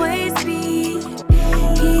always be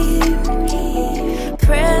here,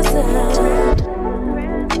 present.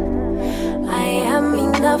 I am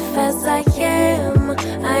enough as I am.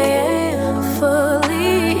 I am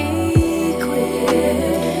fully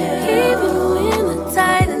equipped. Even when the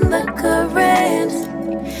tide and the current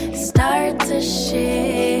start to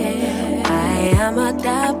shift, I am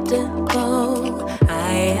adaptable.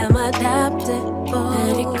 I am adaptable.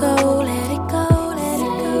 Let it go, let it go, let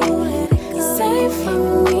it go, let it go. It's safe for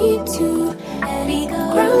me to be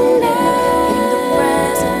grounded in the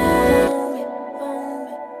present moment.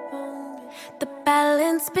 The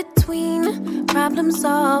balance between problem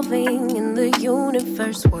solving and the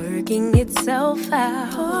universe working itself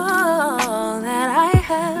out. All that I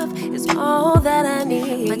have is all that I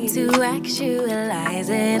need, but to actualize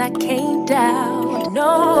it I can't doubt,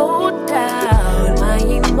 no doubt. My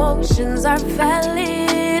emotions are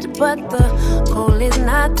valid, but the goal is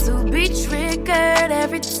not to be triggered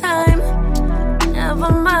every time.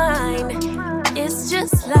 Never mind, it's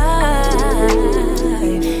just life.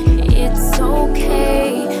 It's okay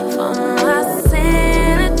for my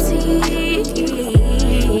sanity.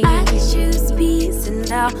 I choose peace,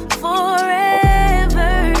 and I'll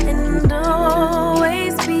forever and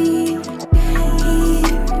always be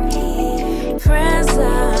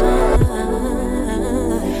present.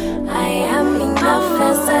 I am enough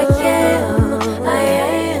as I am. I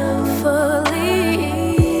am fully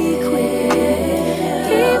equipped.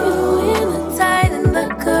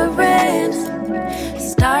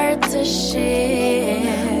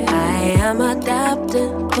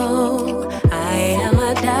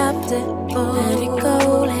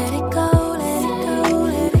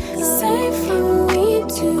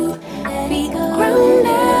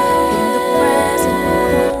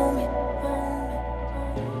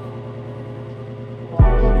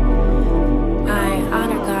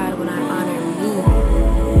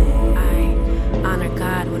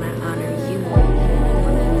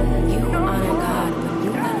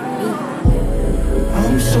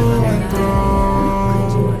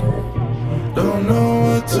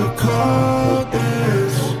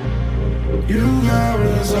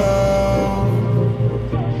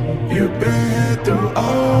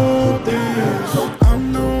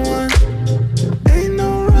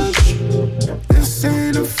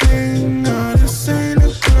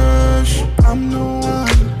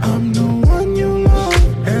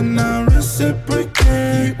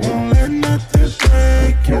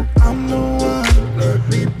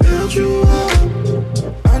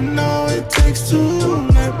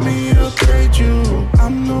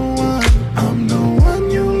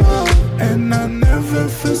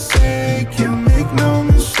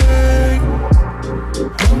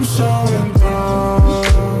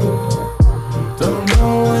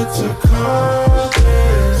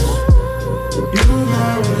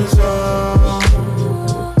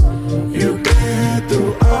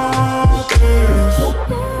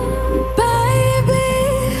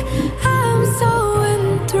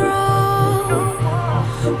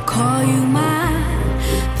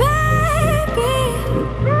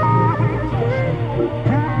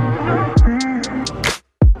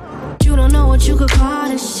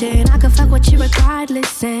 about you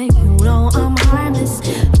regardless, and you know I'm harmless.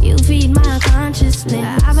 You feed my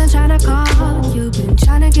consciousness. I've been trying to call you, been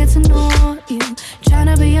trying to get to know you, trying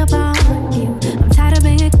to be about you. I'm tired of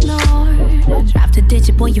being ignored. Drop the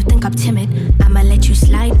digit, boy, you think I'm timid. I'ma let you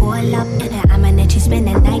slide all up in it. I'ma let you spend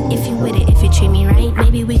the night if you with it. If you treat me right,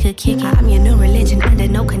 maybe we could kick it. I'm your new religion, under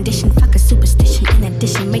no condition. Fuck a superstition. In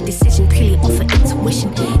addition, make decision purely off of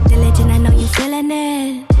intuition. Diligent, I know you feeling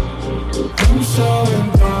it. I'm so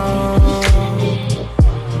involved,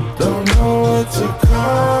 don't know what to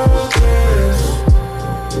call this.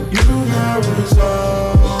 You got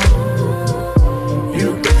resolve,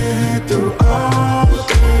 you've been through all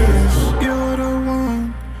this. You're the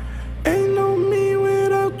one, ain't no me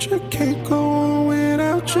without you. Can't go on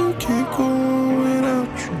without you, can't go on without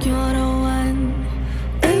you. You're the one,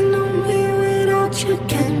 ain't no me without you.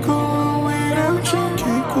 Can't go on without you,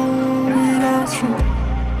 can't go on without you.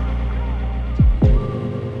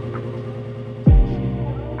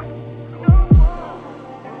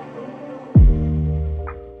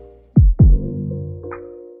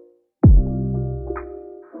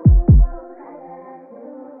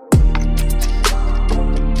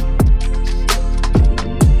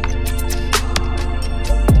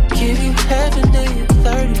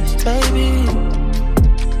 Baby,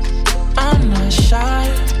 I'm not shy.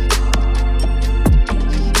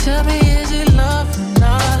 Tell me, is it love or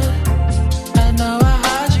not? I know I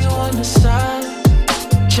hide you on the side.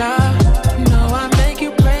 Child, know I make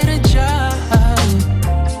you pray to God.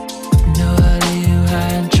 Know I leave you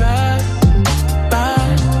high and dry.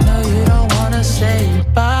 Bye. No, you don't wanna say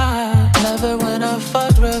bye. Love it when I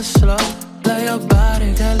fuck real slow. Love your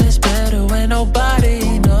body, girl, it's better when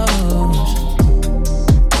nobody knows.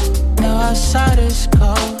 Outside is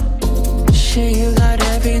cold. Shit, you got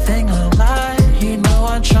everything I like. You know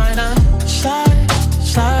I'm tryna slide,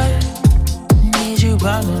 slide. Need you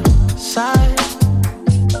by my side.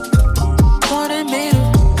 Wanted me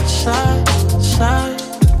to slide, slide,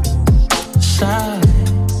 slide,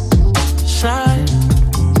 slide,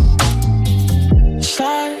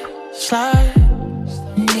 slide, slide.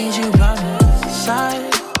 Need you by my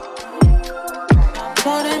side.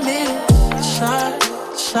 Wanted me to slide,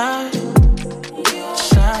 slide.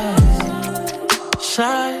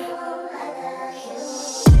 Slide.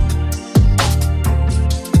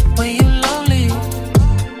 When you lonely,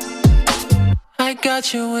 I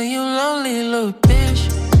got you when you lonely, little bitch.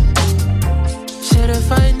 Said if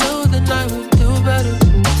I knew, then I would do better.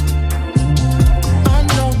 I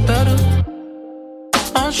know better.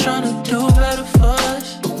 I'm tryna do better for us.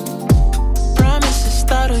 Promises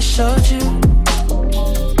that I showed you.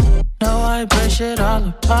 No, I break shit all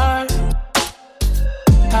apart.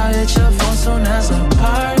 I hit your phone soon as I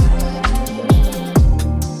part.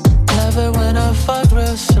 Love it when I fuck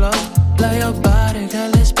real slow. Love your body,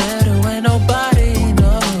 girl, it's better when nobody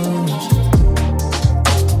knows.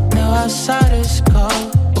 Now outside is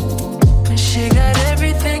cold, and she got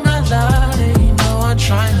everything I like. You know I'm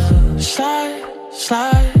tryna slide,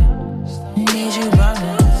 slide. Need you by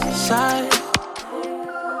my side.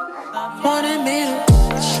 Wanted me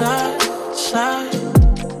to slide, slide,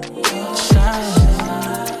 slide.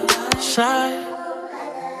 Slide,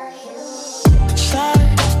 slide,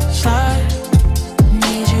 slide.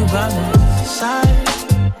 Need you by my side.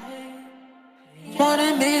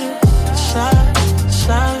 Wanted me to slide,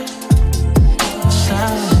 slide,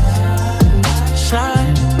 slide,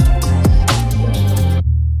 slide.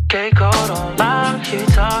 Get cold on loud, you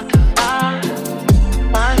talked a lot.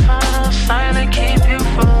 My phone silent, keep you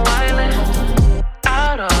from wildin'.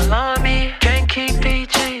 Out all on me, can't keep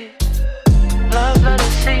PG. Love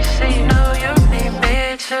letter CC, know you need me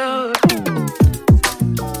too.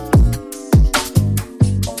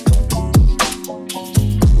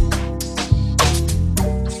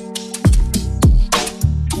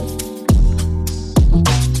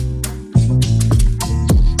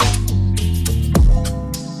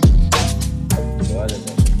 So I just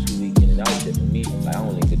want some 2 week in and out shit for me. Like I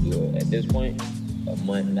only could do it at this point a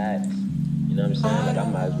month max. You know what I'm saying? Like I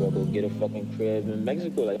might as well go get a fucking crib in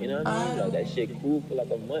Mexico. Like you know what I mean? Like that shit cool for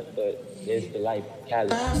like a month, but it's the life, Cali.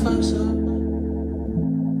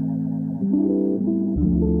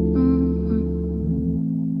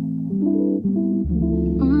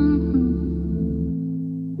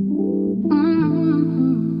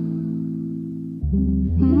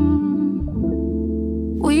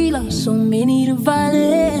 We lost so many to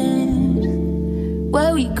violence.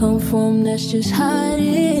 Where we come from, that's just how it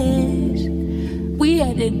is. We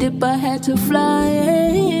had to dip, I had to fly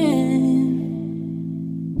in.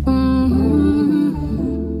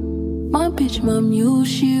 My bitch, my mule,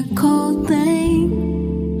 she a cold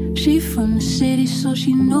thing. She from the city, so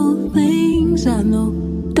she know things I know.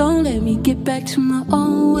 Don't let me get back to my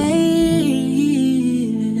own way.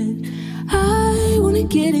 I wanna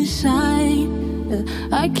get inside.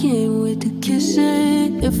 I can't wait to kiss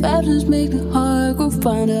it. If absence make the heart go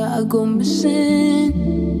find her, I go missing.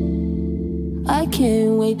 I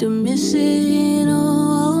can't wait to miss it.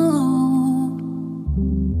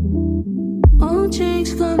 Old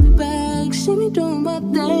chicks coming back, see me doing my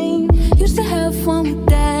thing. Used to have fun with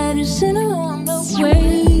that and send her on the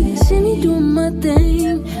way. See me doing my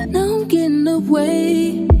thing, now I'm getting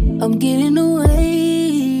away. I'm getting away.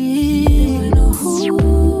 Wanna know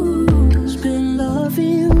who's been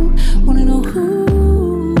loving you? Wanna know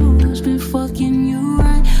who's been fucking you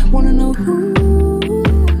right? Wanna know who's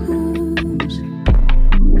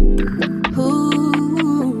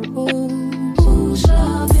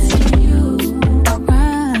loving you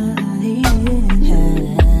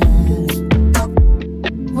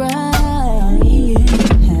right?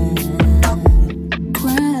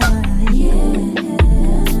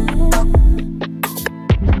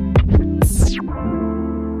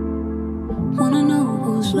 Wanna know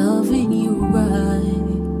who's loving you right?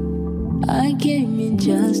 I came in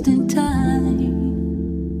just in time.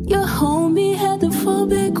 Your homie had to fall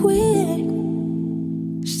back quick.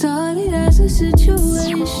 Started as a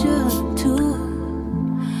situation too.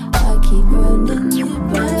 I keep running it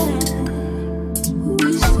back.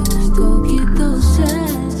 We still go get those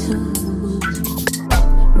tattoos.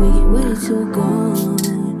 We get way too gone.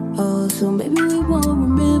 Oh, so maybe we won't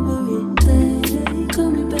remember it. They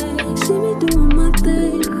coming back, see me doing my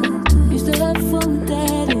thing. Used to have fun with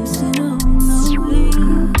that and sit on no way.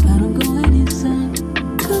 But I'm going insane,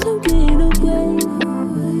 'cause I'm getting away.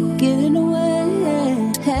 Getting away.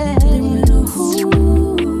 Wanna know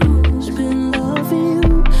who's been loving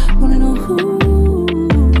you? Wanna know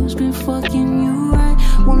who's been fucking you right?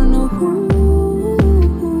 Wanna know who's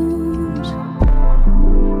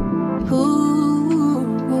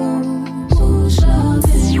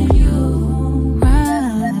loving you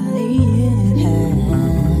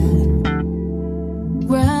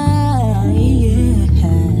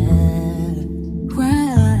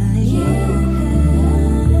right?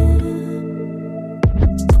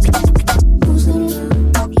 Who's gonna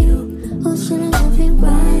love you? Who's gonna love you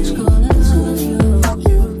right? Who's gonna love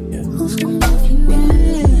you? Who's gonna love you right?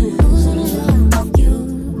 Who's gonna love you?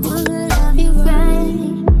 Who's gonna love you right?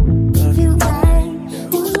 Love you right?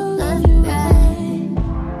 Who's gonna love you right?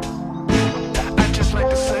 I just like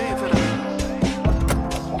to say that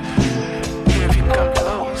if you come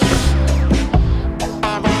close,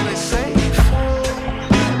 I'm only safe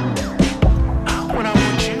when I'm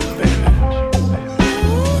with you, baby.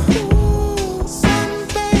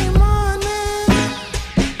 Sunday morning,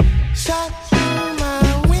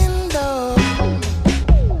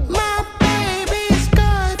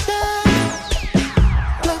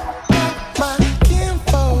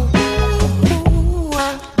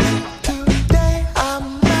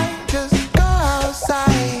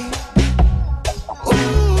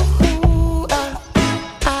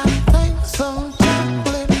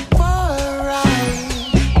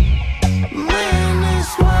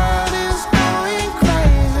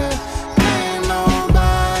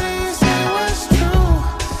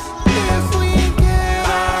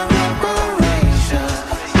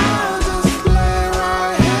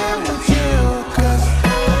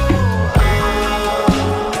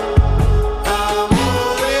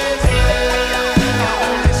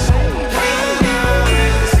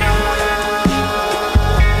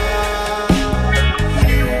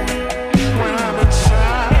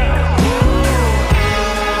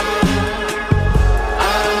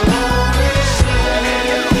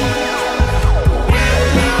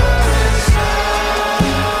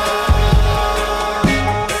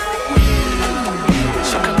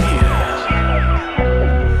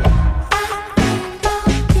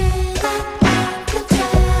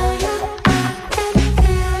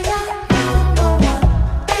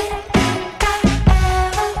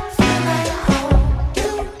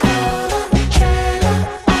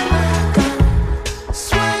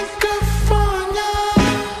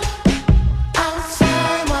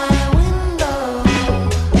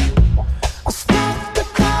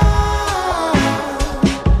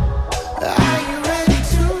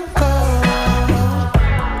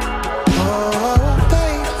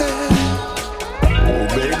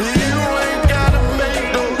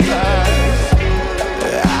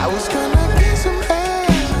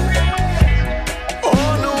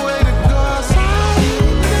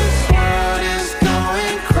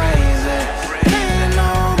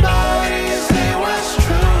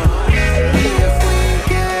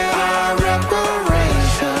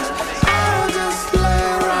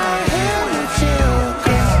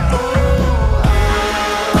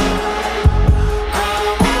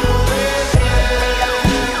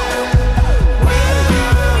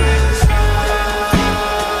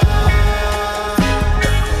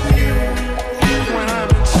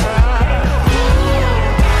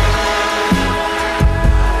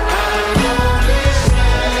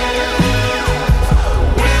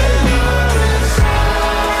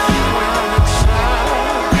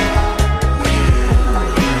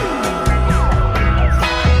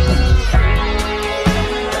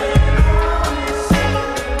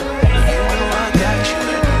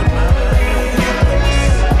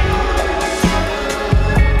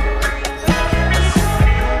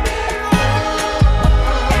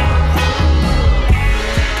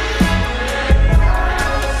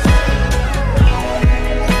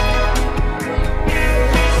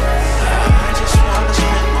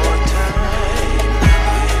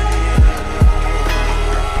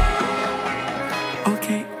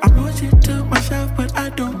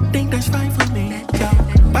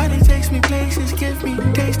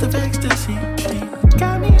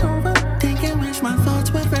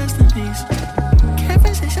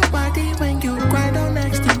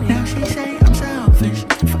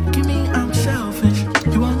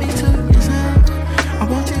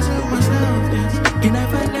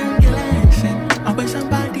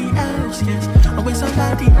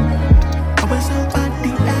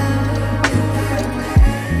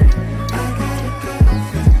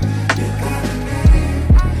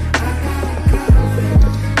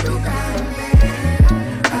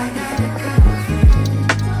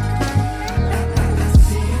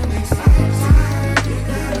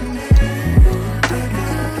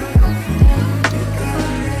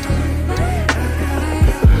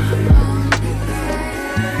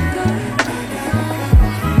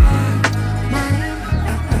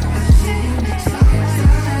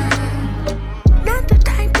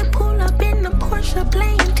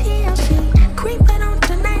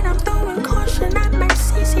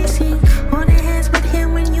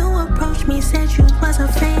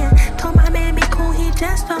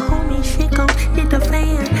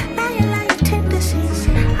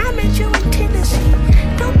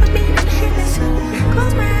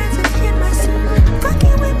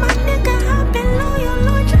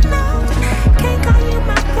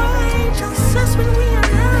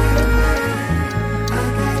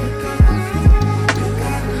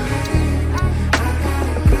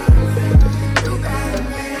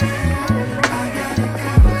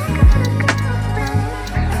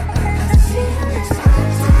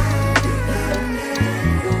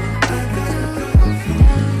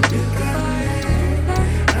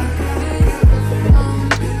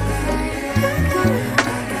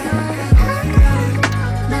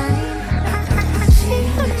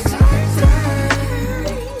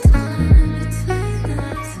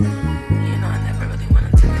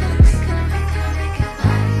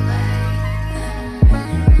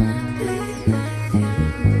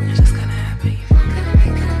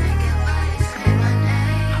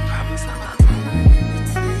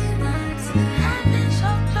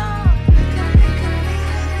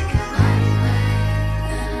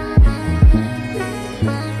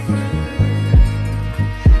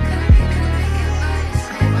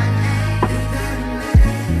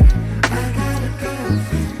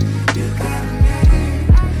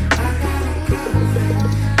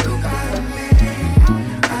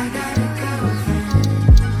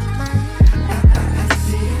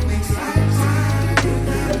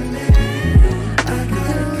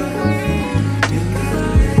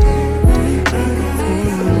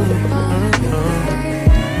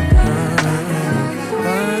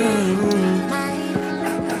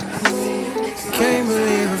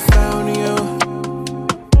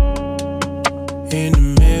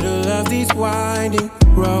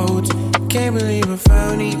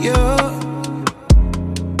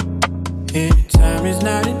 And time is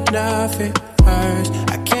not enough at first.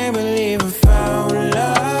 I can't believe I found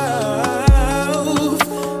love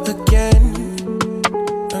again.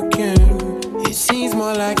 It seems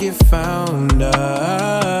more like it found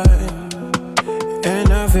us,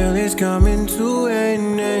 and I feel it's coming to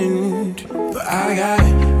an end. But I got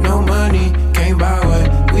no money, can't buy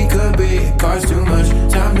what we could be. It costs too much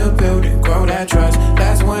time to build it, grow that trust.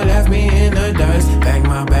 Last one left me in the dust. Pack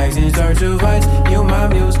my bags in search of us. You my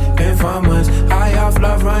muse, been for months. High off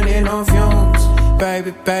love, running on fumes.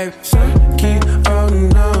 Baby, baby, so keep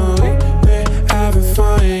holding on. We've been having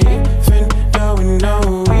fun, even though we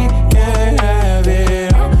know we can't have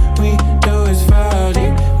it. All we do is fall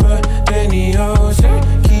deep, but then the ocean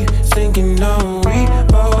keep sinking on. We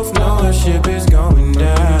both know our ship is going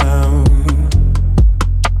down.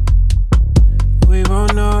 We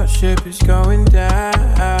both know our ship is going down.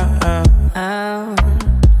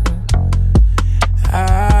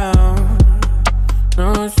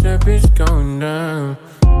 No, our ship is going down.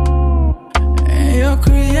 And your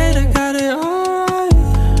creator got it all.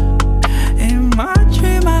 In my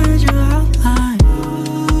dream, I heard you outline.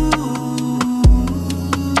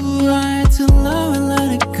 Ooh, I had to love and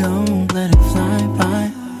let it go, let it fly by.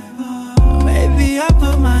 Maybe I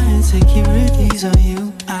put my insecurities on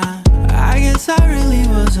you. I guess I really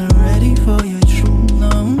wasn't ready for your true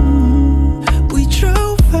love. We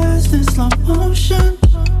drove fast in slow motion.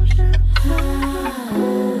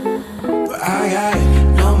 But I got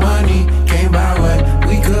no money, can't buy what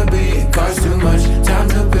we could be. It costs too much time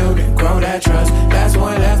to build it, grow that trust. Last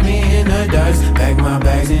one left me in the dust. Pack my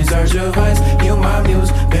bags in search of us. You my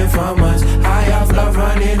muse, been for months. High off love,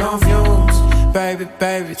 running on fumes. Baby,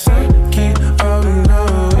 baby, so keep holding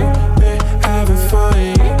on. We've been having fun,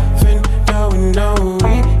 even though we know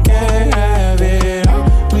we can't have it. All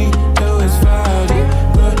we do is fall deep,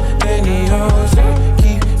 but then the ocean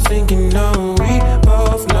keep sinking on. We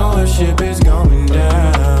both know our ship is going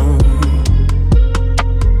down.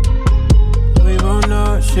 We both know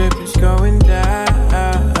our ship is going down.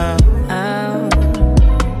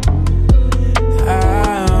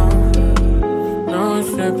 No, our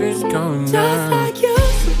ship is going down. Just like you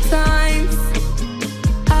sometimes,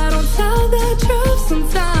 I don't tell the truth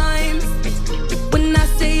sometimes. When I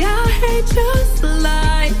say I hate, just a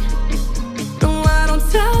lie. No, I don't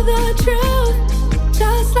tell the truth.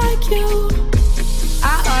 Just like you, I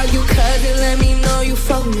argue 'cause it let me know you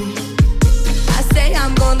fuck me. I say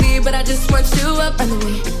I'm gon' leave, but I just want you up under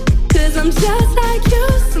me. 'Cause I'm just like you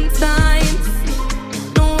sometimes.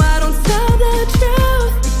 No, I don't tell the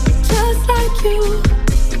truth. Just like you,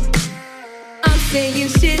 I'm saying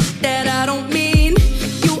shit that I don't mean.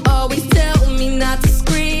 You always tell me not to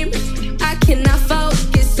scream. I cannot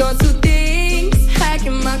focus on two things: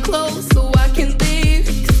 packing my clothes so I can leave.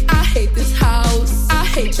 'Cause I hate this house, I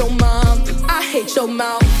hate your mom, I hate your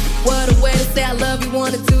mouth. What a way to say I love you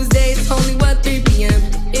on a Tuesday. It's only 3 p.m.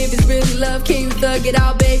 If it's really love, can you thug it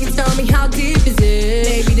out, baby? Tell me how deep is it?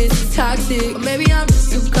 Maybe this is toxic, or maybe I'm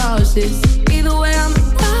just too cautious. Either way, I'm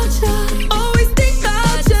about ya. Always think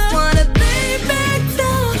about ya. Wanna lay back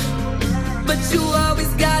down, but you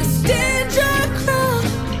always gotta stand your ground.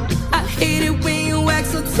 I hate it when you act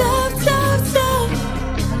so tough, tough, tough.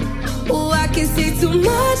 Oh, I can see too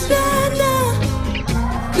much right now.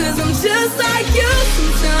 'Cause I'm just like you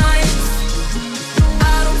sometimes.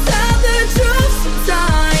 I don't tell the truth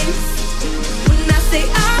sometimes. When I say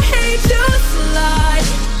I hate you, it's a lie.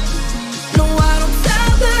 No, I don't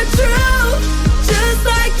tell the truth. Just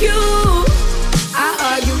like you, I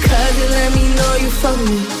argue 'cause it let me know you fuck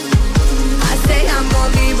me. I say I'm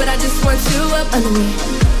gon' leave, but I just want you up under me.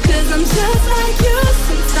 'Cause I'm just like you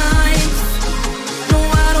sometimes. No,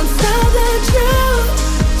 I don't tell the truth.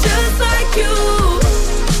 Just like you.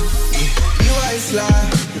 You always lie.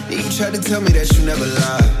 You tried to tell me that you never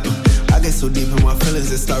lie. I get so deep in my feelings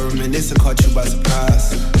and start reminiscing, caught you by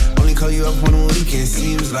surprise. Only call you up on the weekend,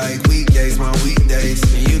 seems like weekdays, my weekdays.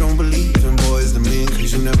 And you don't believe in boys to men,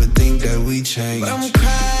 'cause you never think that we change. But I'm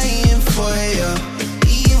crying for you,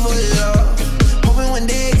 evil love. Hoping one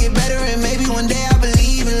day it get better and maybe one day I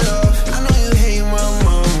believe in love. I know you hate my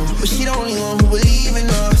mom, but she the only one who believe in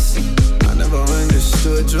us. I never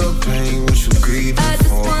understood your pain, what you grieving for. I just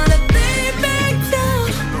wanna lay back down,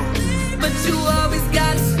 but you always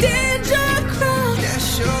gotta stand your ground. Yeah,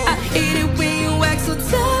 sure. I hate it when you act so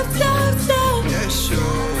tough, tough, tough. Yeah,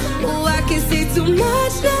 sure. Oh, I can see too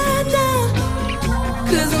much right now.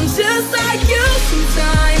 'Cause I'm just like you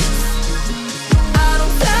sometimes.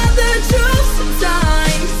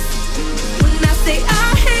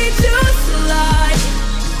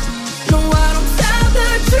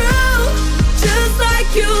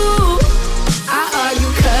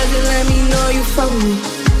 fuck with me.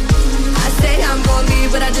 I say I'm gon'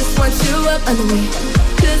 leave, but I just want you up under me.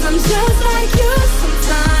 Cause I'm just like you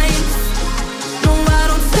sometimes. No, I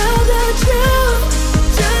don't tell the truth.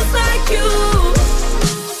 Just like you.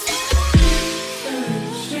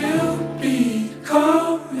 She'll be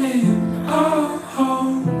coming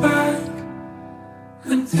home back.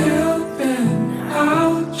 Until then,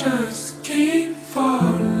 I'll just keep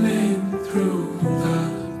falling through the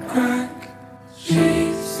crack. She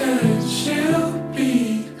said she'll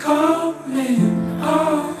be coming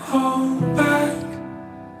home back.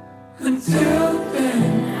 Until then,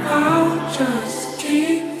 I'll just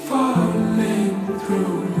keep falling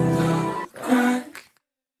through the crack.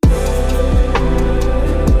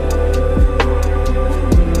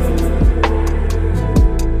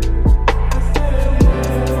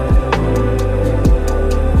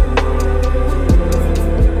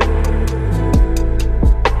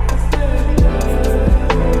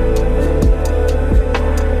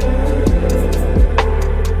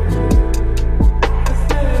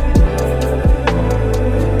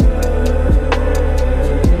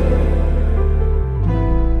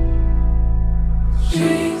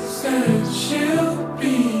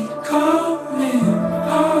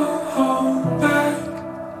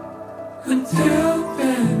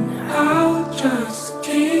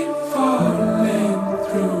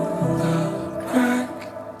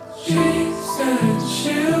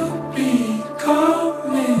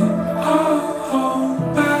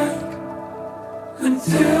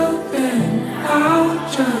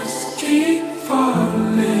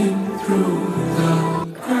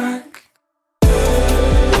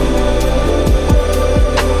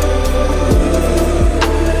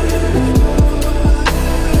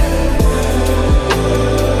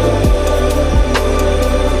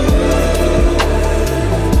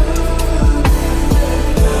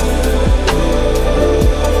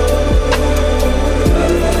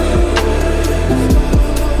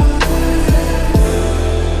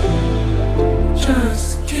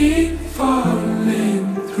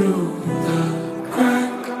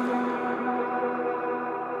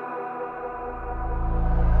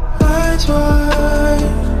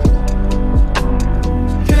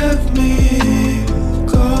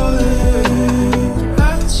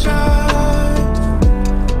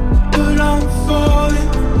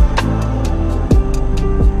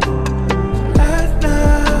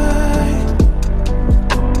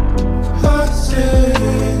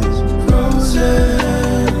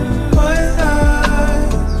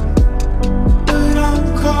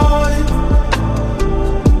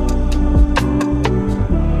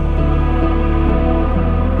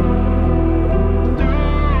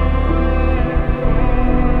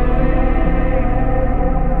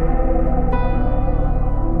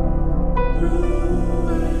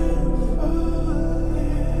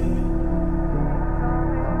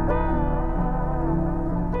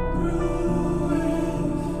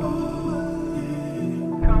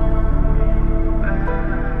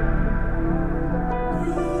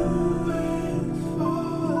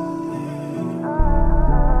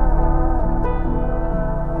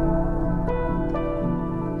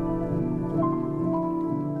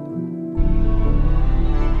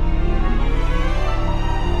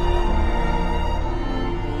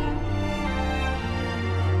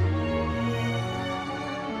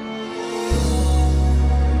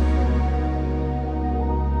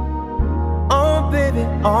 Oh,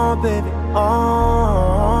 baby,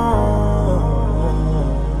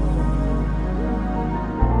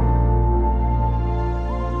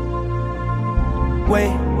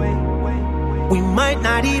 Wait, we might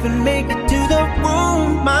not even make it to the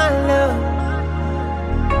room, my love.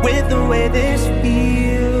 With the way this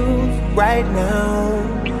feels right now.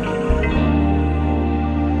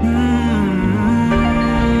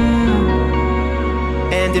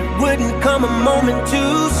 And it wouldn't come a moment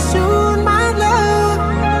too soon, my love.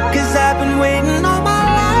 Cause I've been waiting all my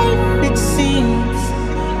life, it seems,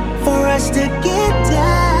 for us to get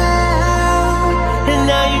down. And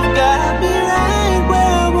now you've got me right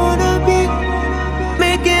where I wanna be,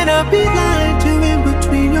 making a beeline to in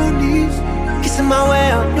between your knees, kissing my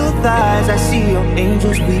way up your thighs. I see your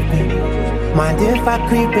angels weeping. Mind if I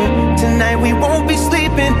creep in? Tonight we won't be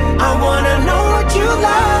sleeping. I wanna know what you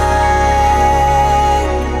like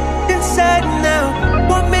inside and out.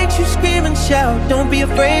 What makes you scream and shout? Don't be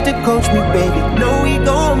afraid to coach me, baby. No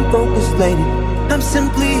ego, I'm focused, lady. I'm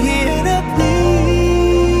simply here to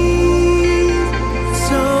please.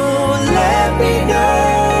 So let me know.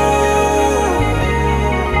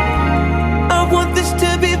 I want this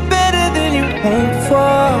to be better than you hoped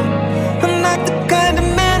for. I'm not the kind of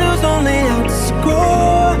man who's only out to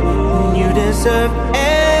score. And you deserve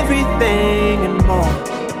everything and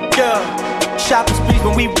shopping sprees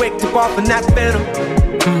when we waked up off in that phantom.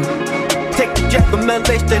 Take the jet from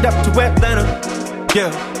LA straight up to Atlanta. Yeah,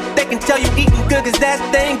 they can tell you eating good cause that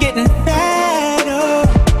thing getting fatter.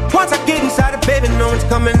 Once I get inside it, baby, no one's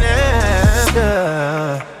coming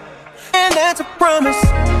after. And that's a promise,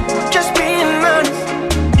 just being honest.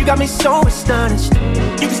 You got me so astonished.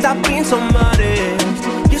 You can stop being so modest.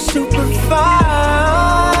 You're super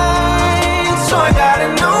fine, so I gotta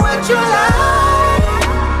know what you like.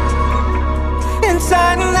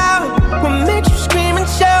 Inside and out, what makes you scream and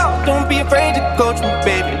shout? Don't be afraid to coach me,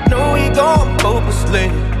 baby. No ego, I'm hopelessly.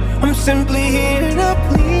 I'm simply here to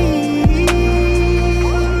please.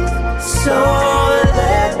 So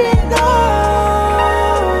let me know.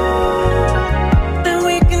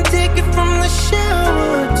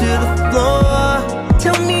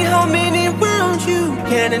 Tell me how many rounds you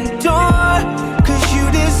can endure, cause you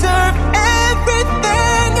deserve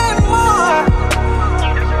everything and more.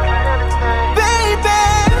 Baby,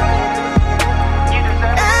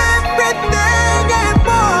 everything and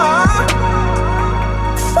more.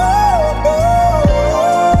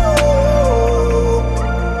 Ooh.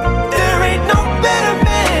 There ain't no better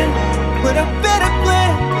man with a better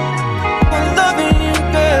plan for loving you,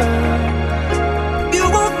 girl. You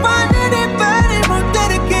won't find anybody more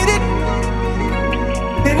dedicated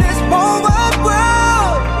in this whole wide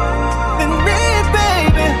world than me,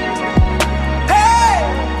 baby. Hey,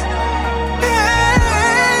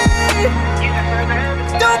 hey,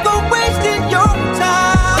 don't go wasting your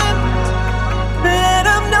time. Let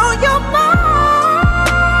them know you're mine.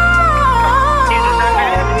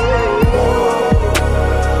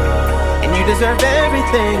 And you deserve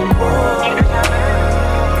everything more.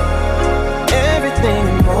 Everything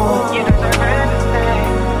more.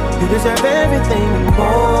 You deserve everything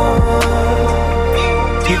more.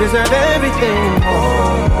 You deserve everything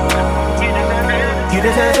more. You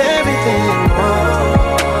deserve everything more.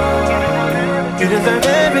 You deserve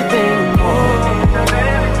everything more.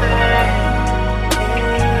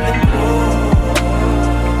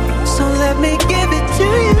 So let me give it to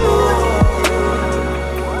you.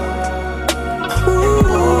 Ooh.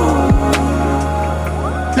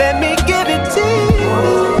 Let me give it to you.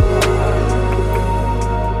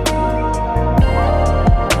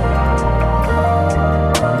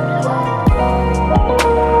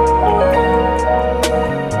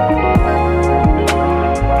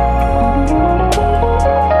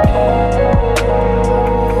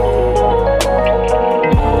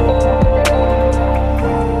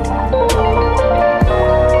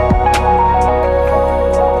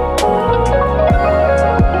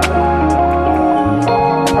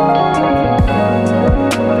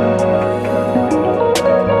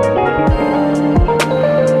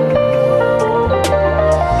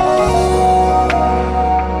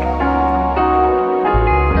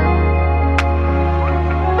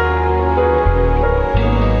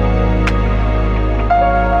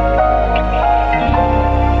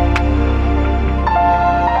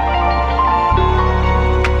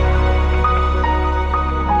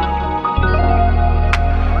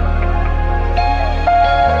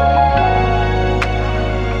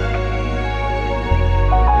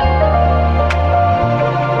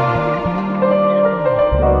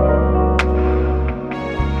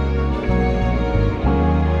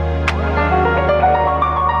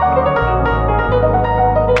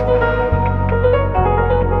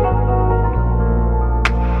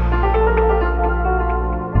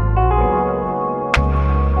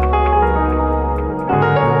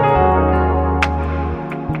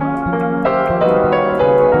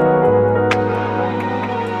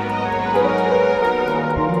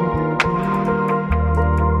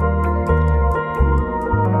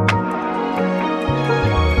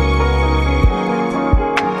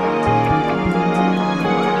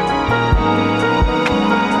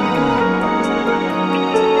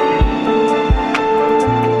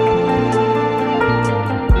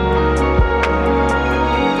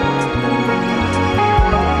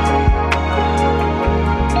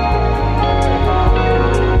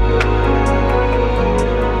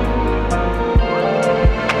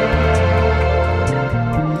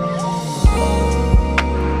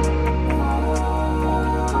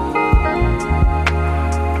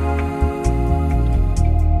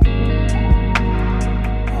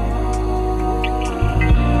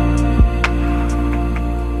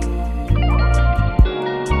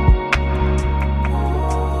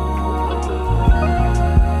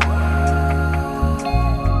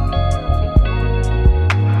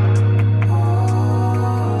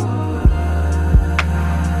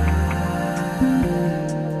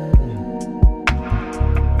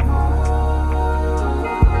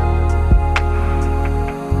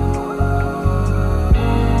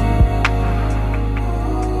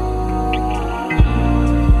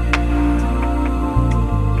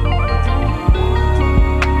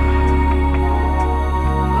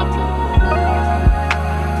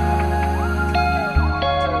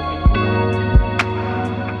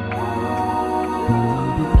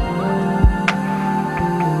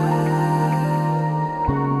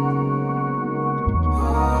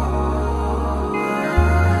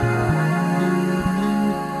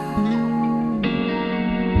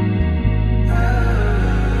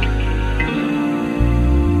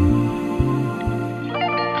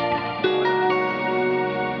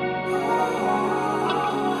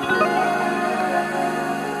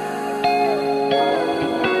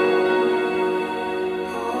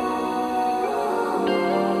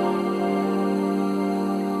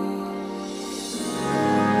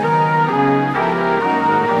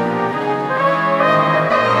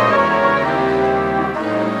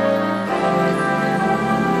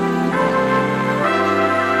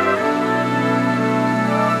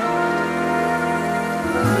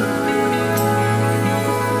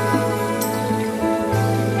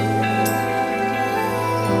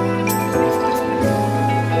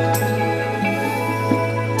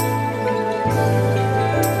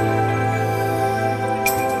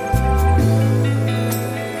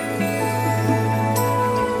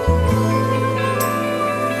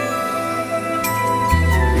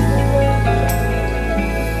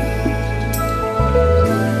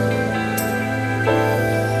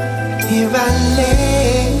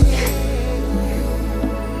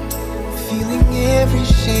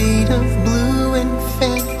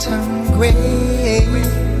 way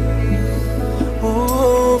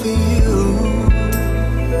over you.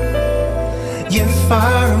 You're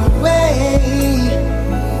far away,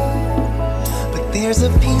 but there's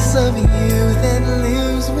a piece of you that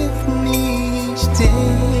lives with me each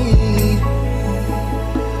day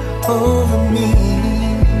over me.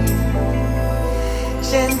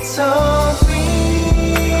 Gentle breeze,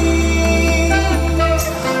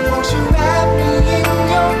 won't you wrap me in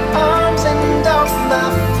your arms and off my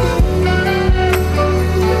feet,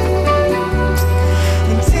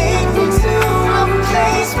 and take me to a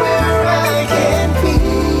place where I can be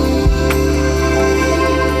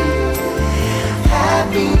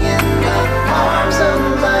happy in the arms of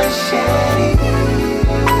my Shetty.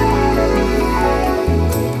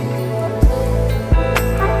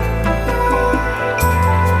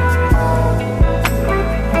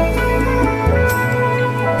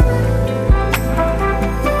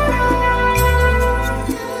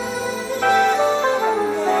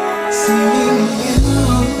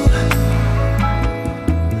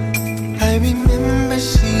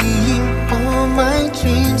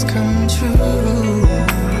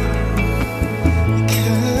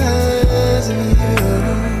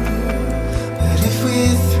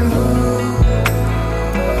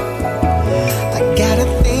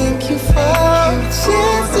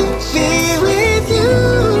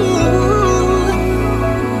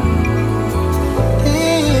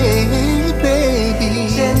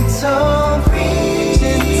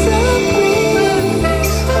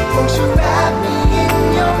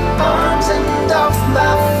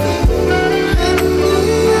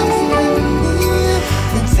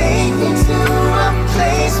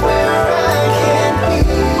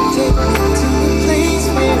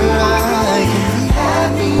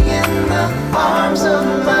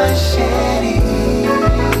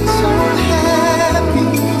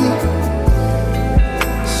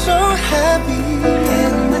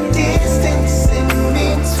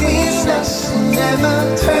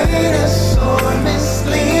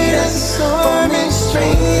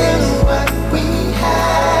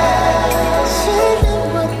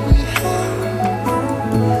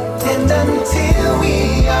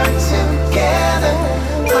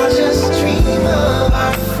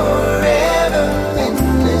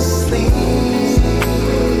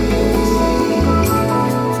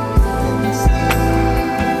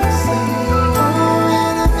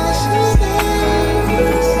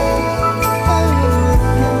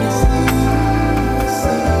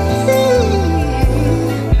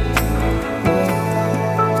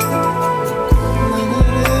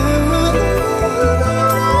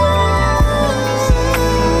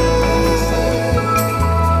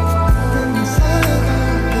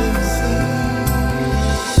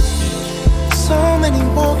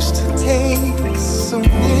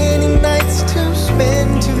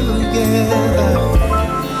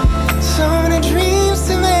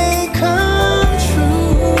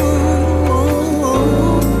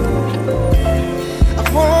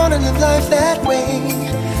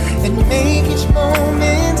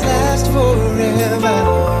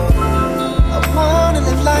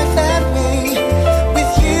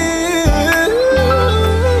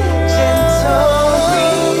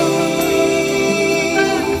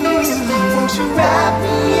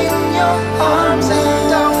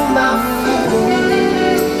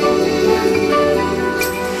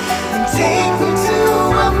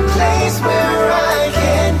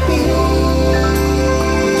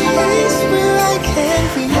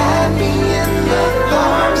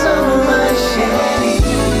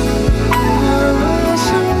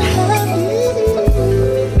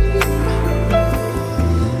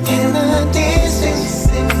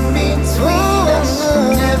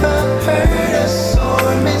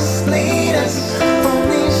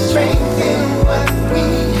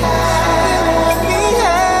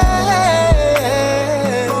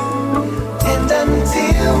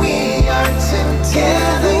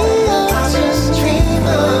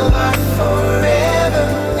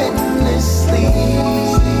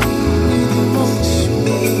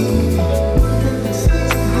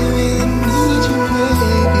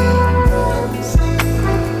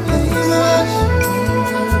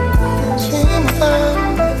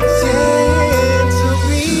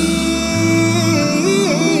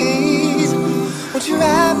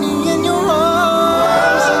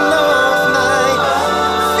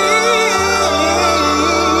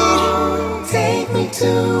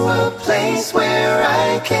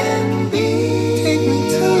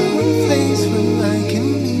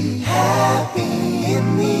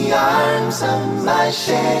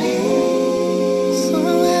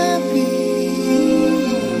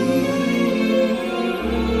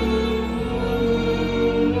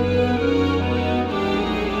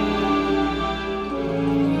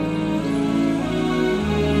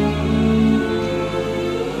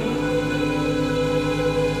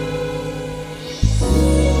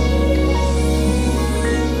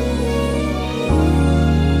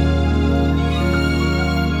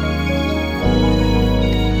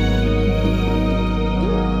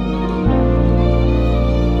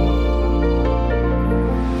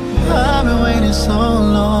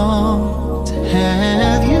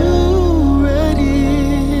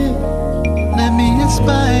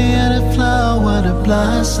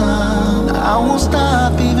 blossom. I won't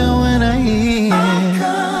stop even when I hear. I'm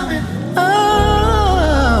coming.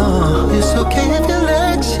 Oh, it's okay if your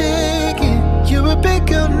legs shaking. You're a big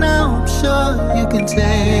girl now, I'm sure you can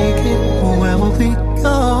take it. Where will we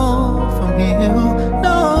go from here? Who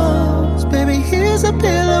knows? Baby, here's a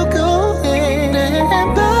pillow, go ahead and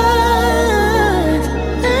bite.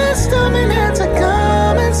 And stomach had to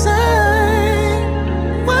come inside.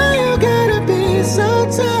 Why you gotta be so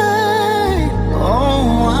tight?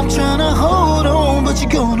 Oh, I'm tryna hold on, but you're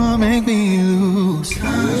gonna make me lose control.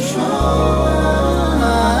 I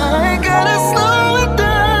gotta slow it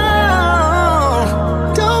down.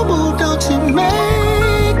 Don't move, don't you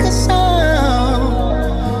make a sound.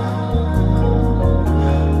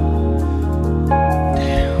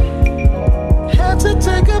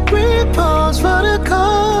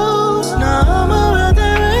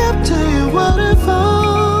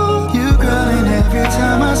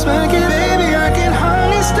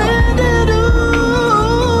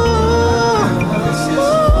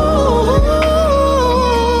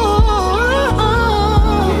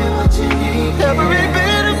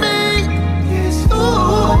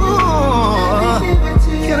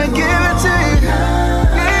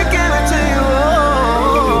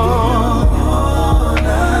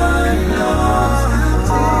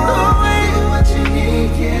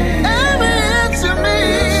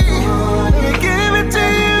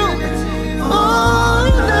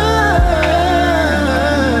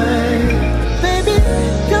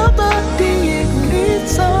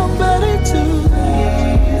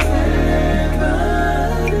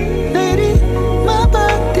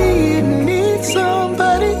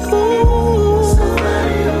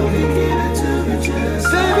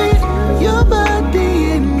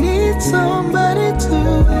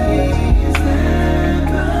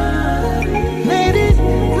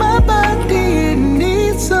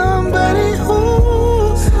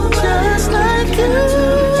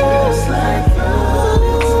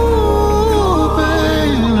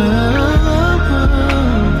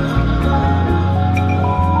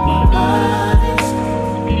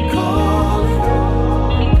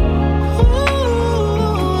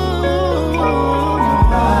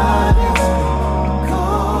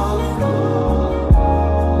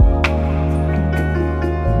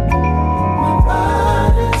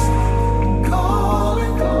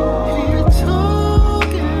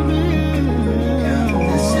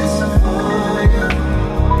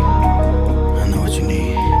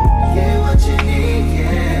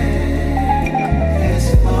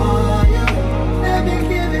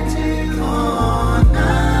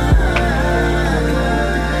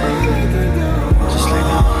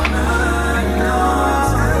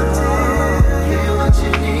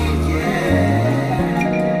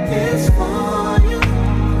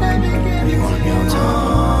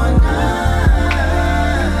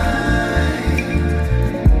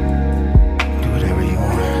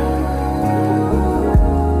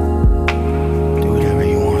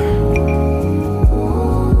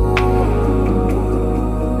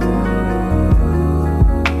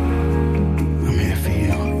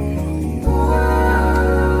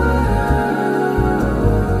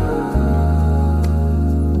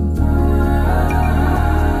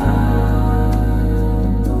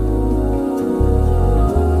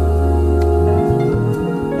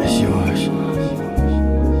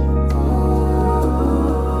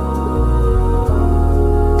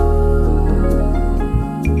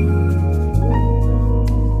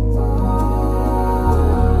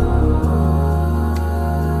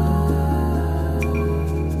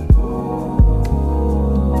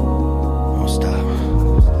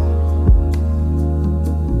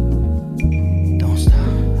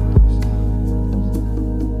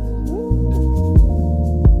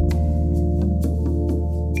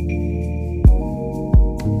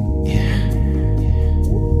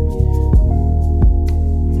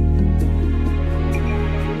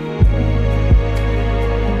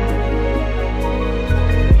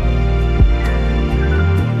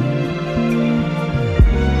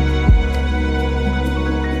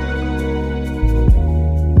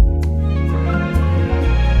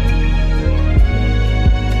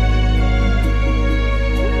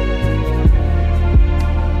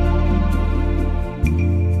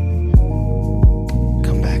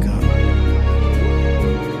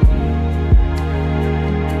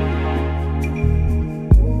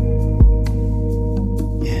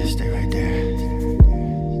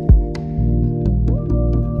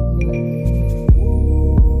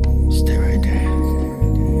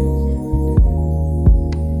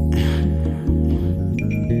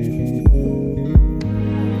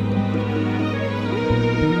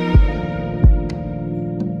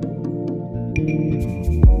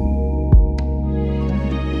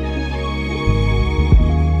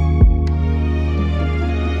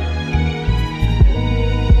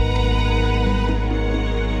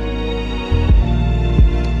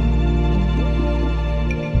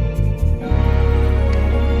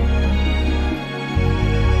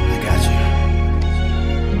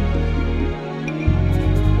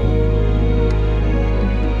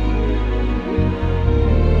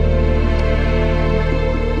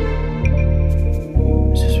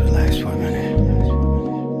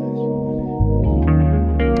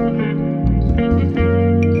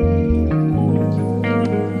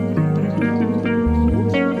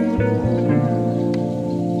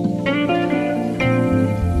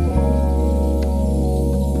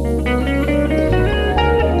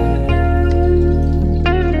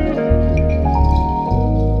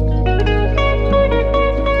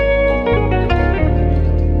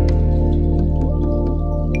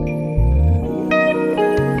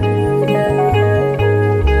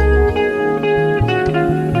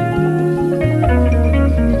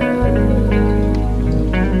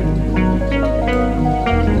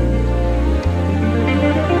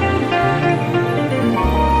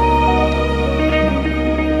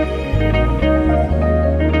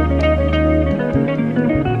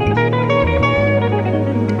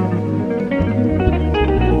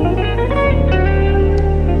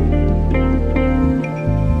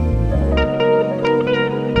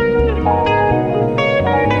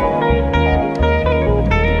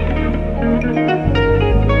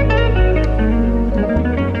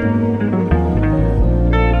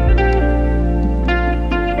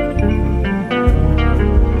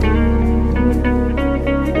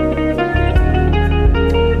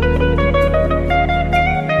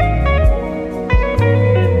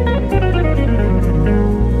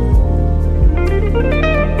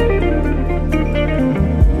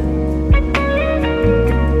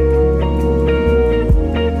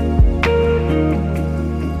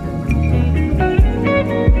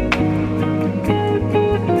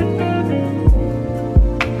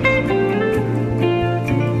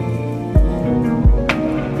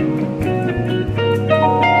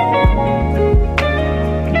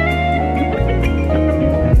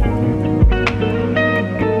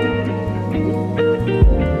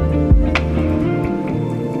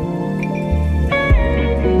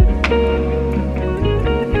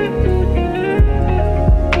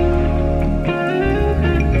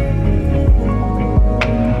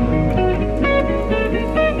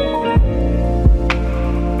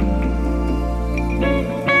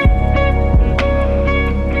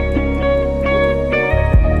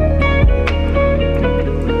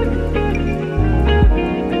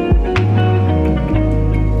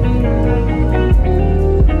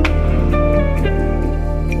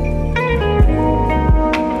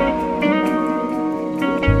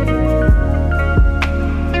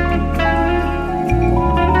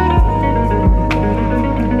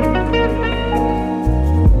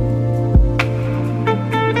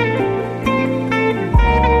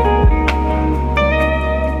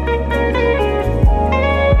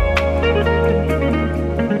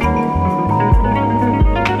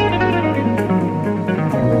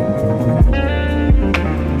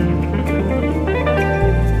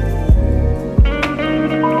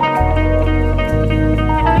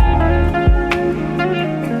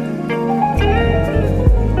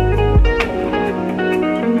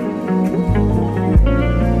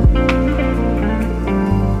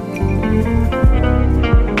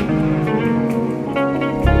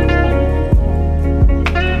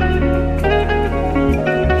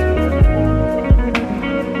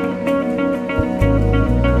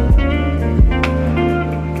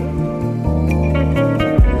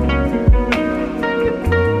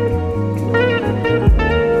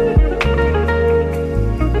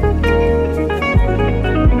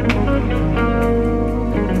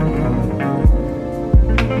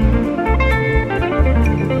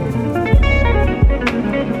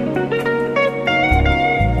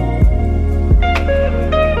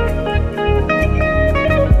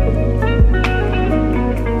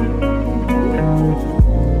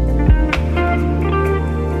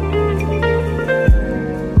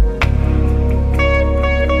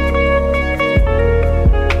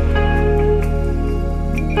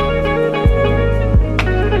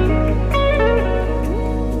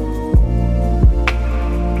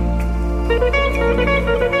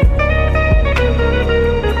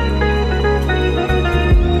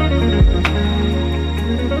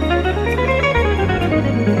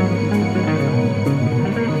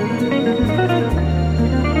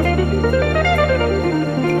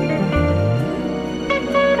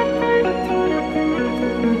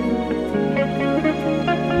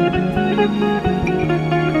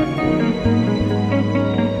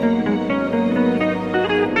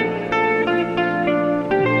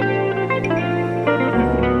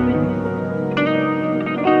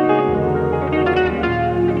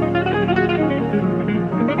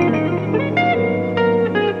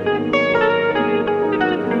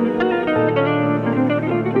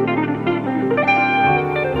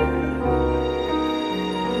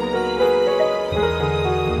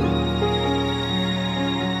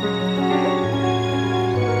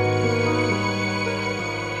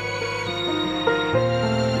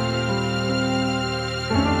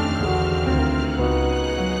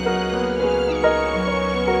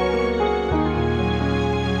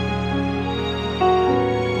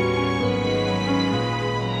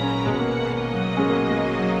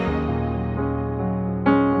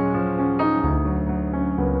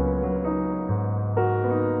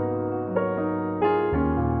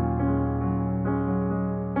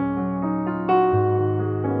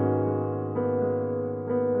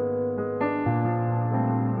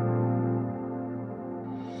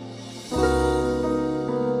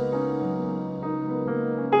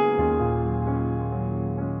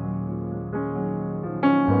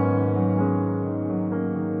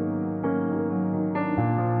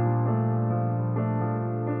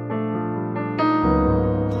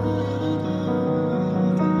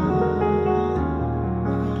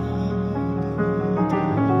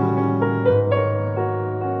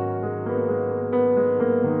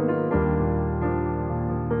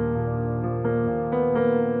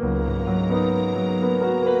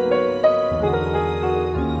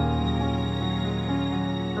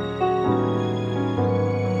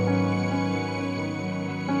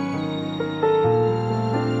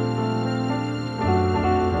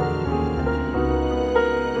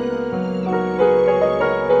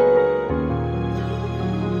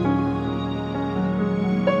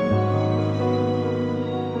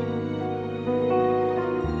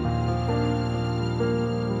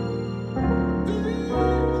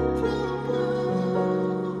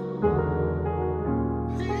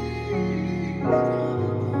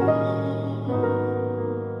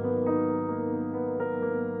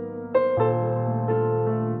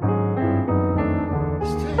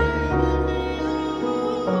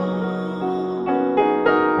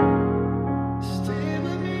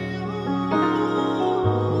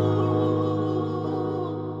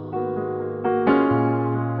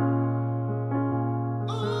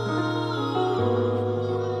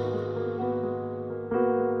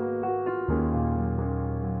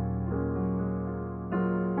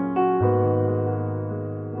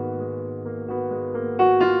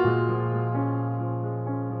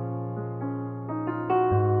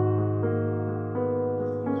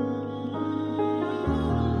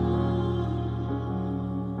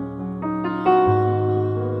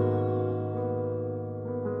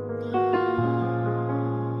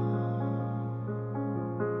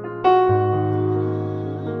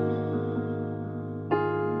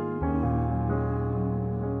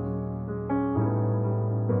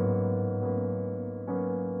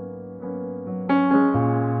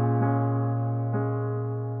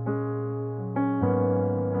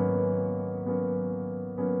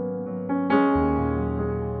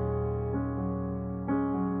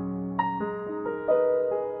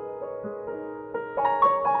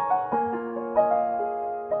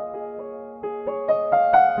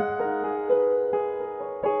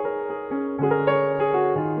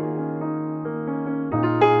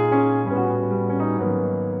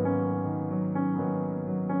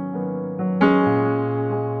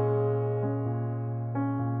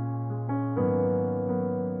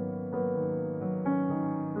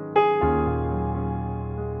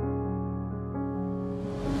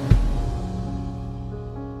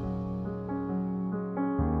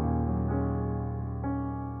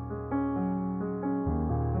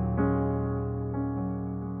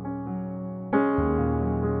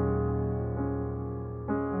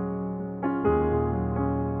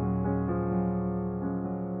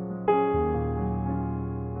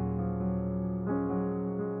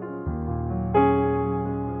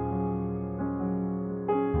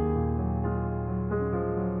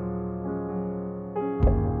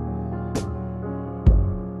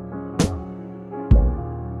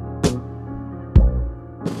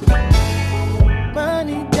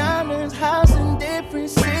 Money, diamonds, house in different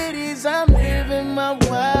cities. I'm living my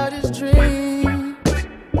wildest dreams.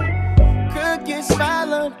 Crooked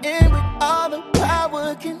smile, I'm in with all the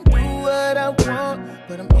power. Can do what I want,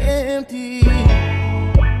 but I'm empty.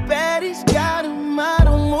 Baddies got a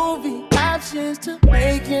model movie options to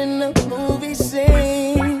making a movie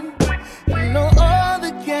scene. I know all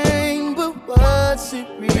the game, but what's it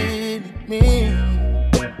really mean?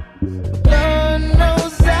 Lord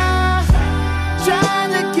knows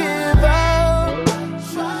trying to give up.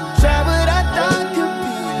 Try what I thought could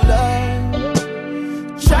be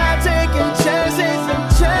love. Try taking chances and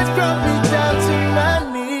chance brought me down to my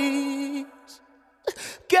knees.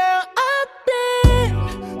 Girl, I've been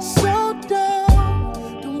so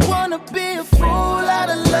dumb. Don't wanna be a fool out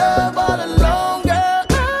of love all alone. Girl,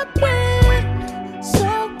 I've been so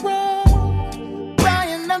wrong.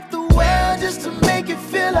 Buying up the world just to make it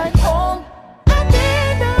feel like home.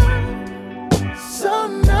 So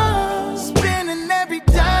no, spending every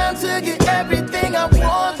dime to get everything I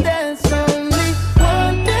want. There's only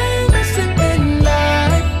one thing missing in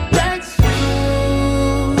life, that's you.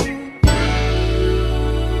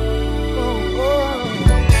 Oh, oh.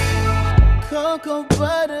 Cocoa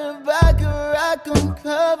butter, vodka, rock on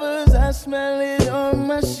covers. I smell it on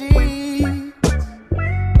my sheets.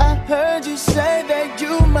 I heard you say that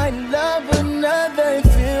you might love another and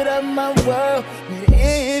filled up my world with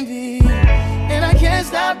envy. And I can't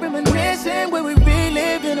stop reminiscing when we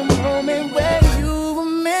relive in a moment where you were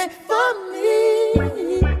meant for me.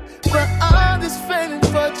 But all this fame and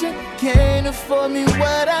fortune can't afford me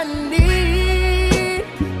what I need.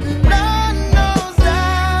 Lord knows I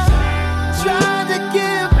tried to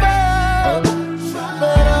give up,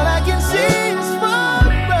 but all I can see is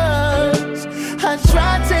us. I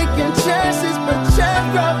tried taking chances, but chance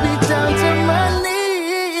brought me down to my knees.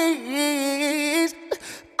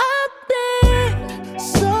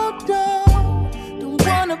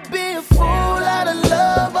 Be a fool out of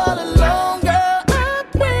love all alone, girl.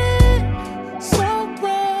 I've been so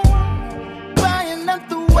wrong. Buying up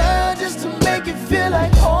the world just to make it feel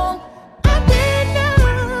like home. I've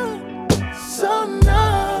been so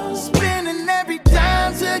numb. Spending every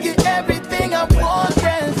dime to get everything I want.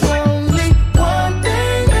 There's only one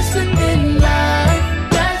thing missing in life,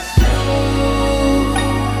 that's you.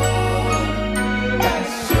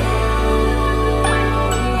 That's you.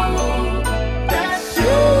 That's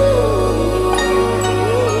you.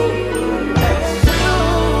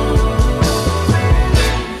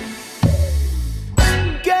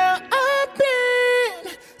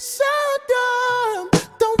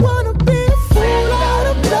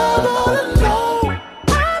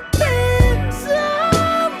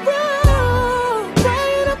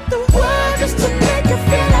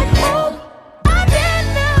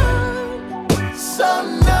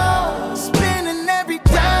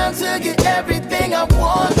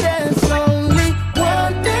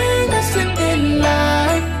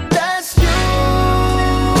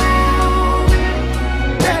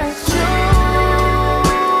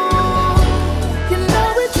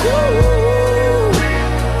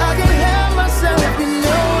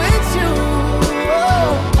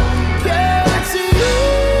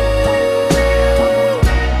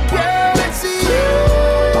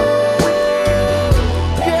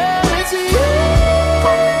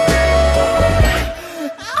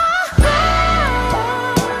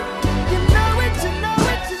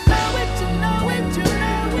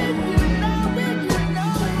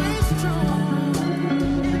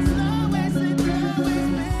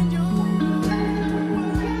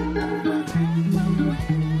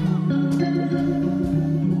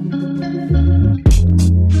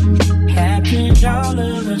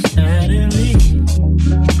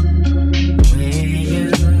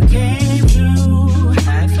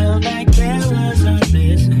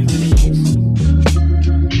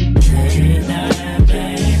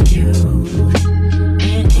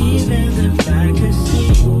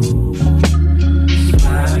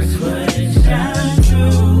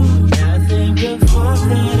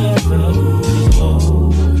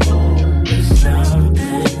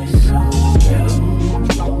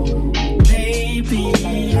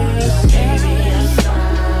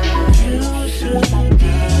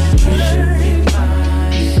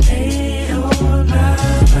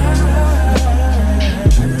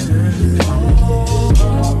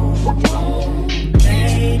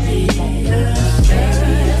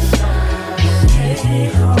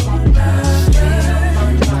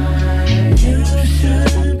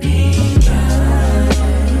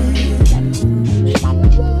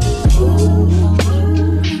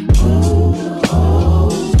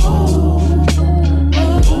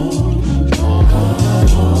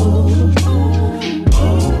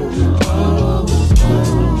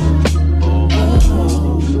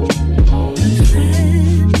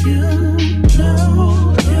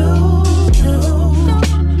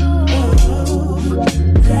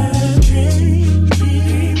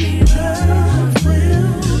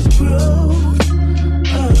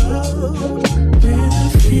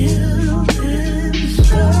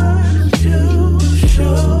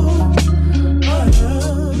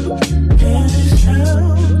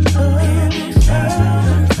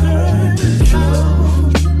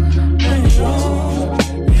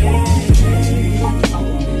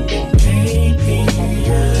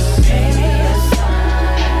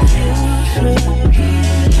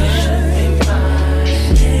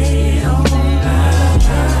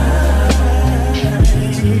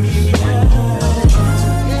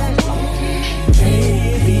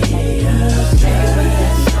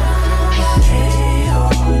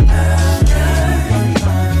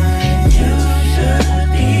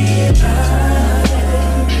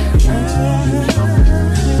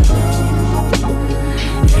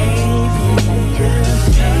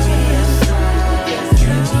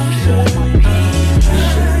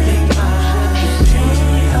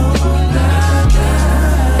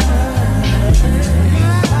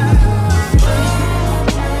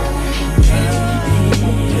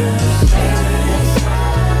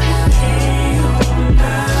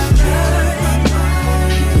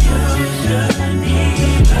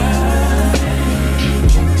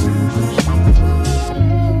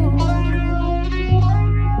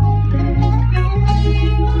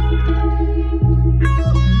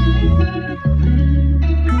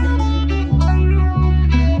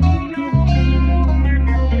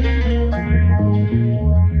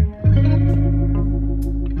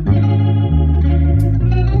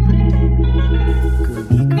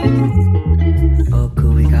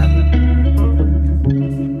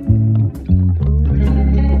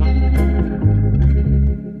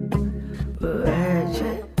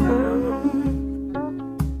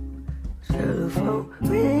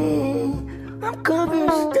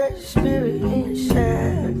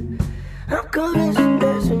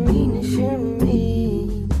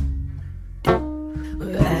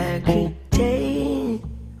 can't take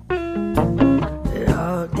it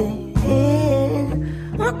all day.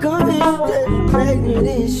 My confidence is pregnant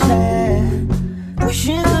inside.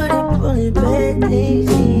 Wishing that it pulling back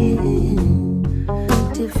things in.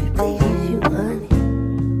 If it pleases you, honey,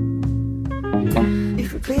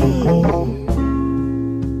 if it please,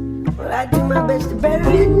 well, I do my best to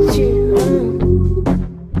bury it.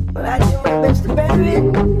 Well, I do my best to bury it.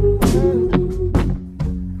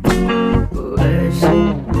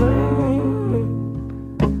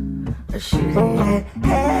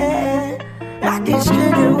 I get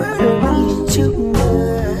scared of what I need too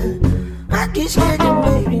much. I get scared of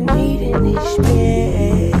maybe needing this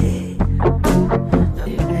bad.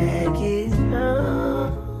 The back is long.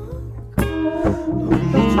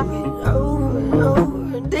 Over and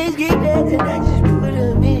over. And things get better and I just put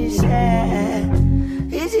them inside.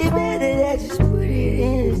 Is it better that I just put it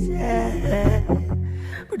inside?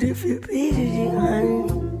 But if it pleases you, honey,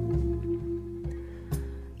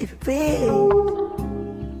 if it pleases,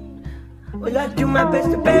 well, I do my best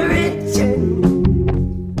to bury it.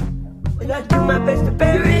 Well, I do my best to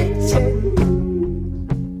bury it.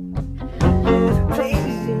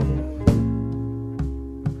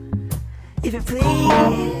 If it please,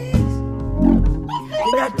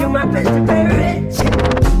 well, I do my best to bury it.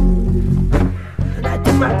 Well, I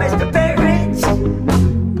do my best to bury it.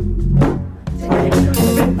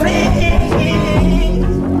 If it please,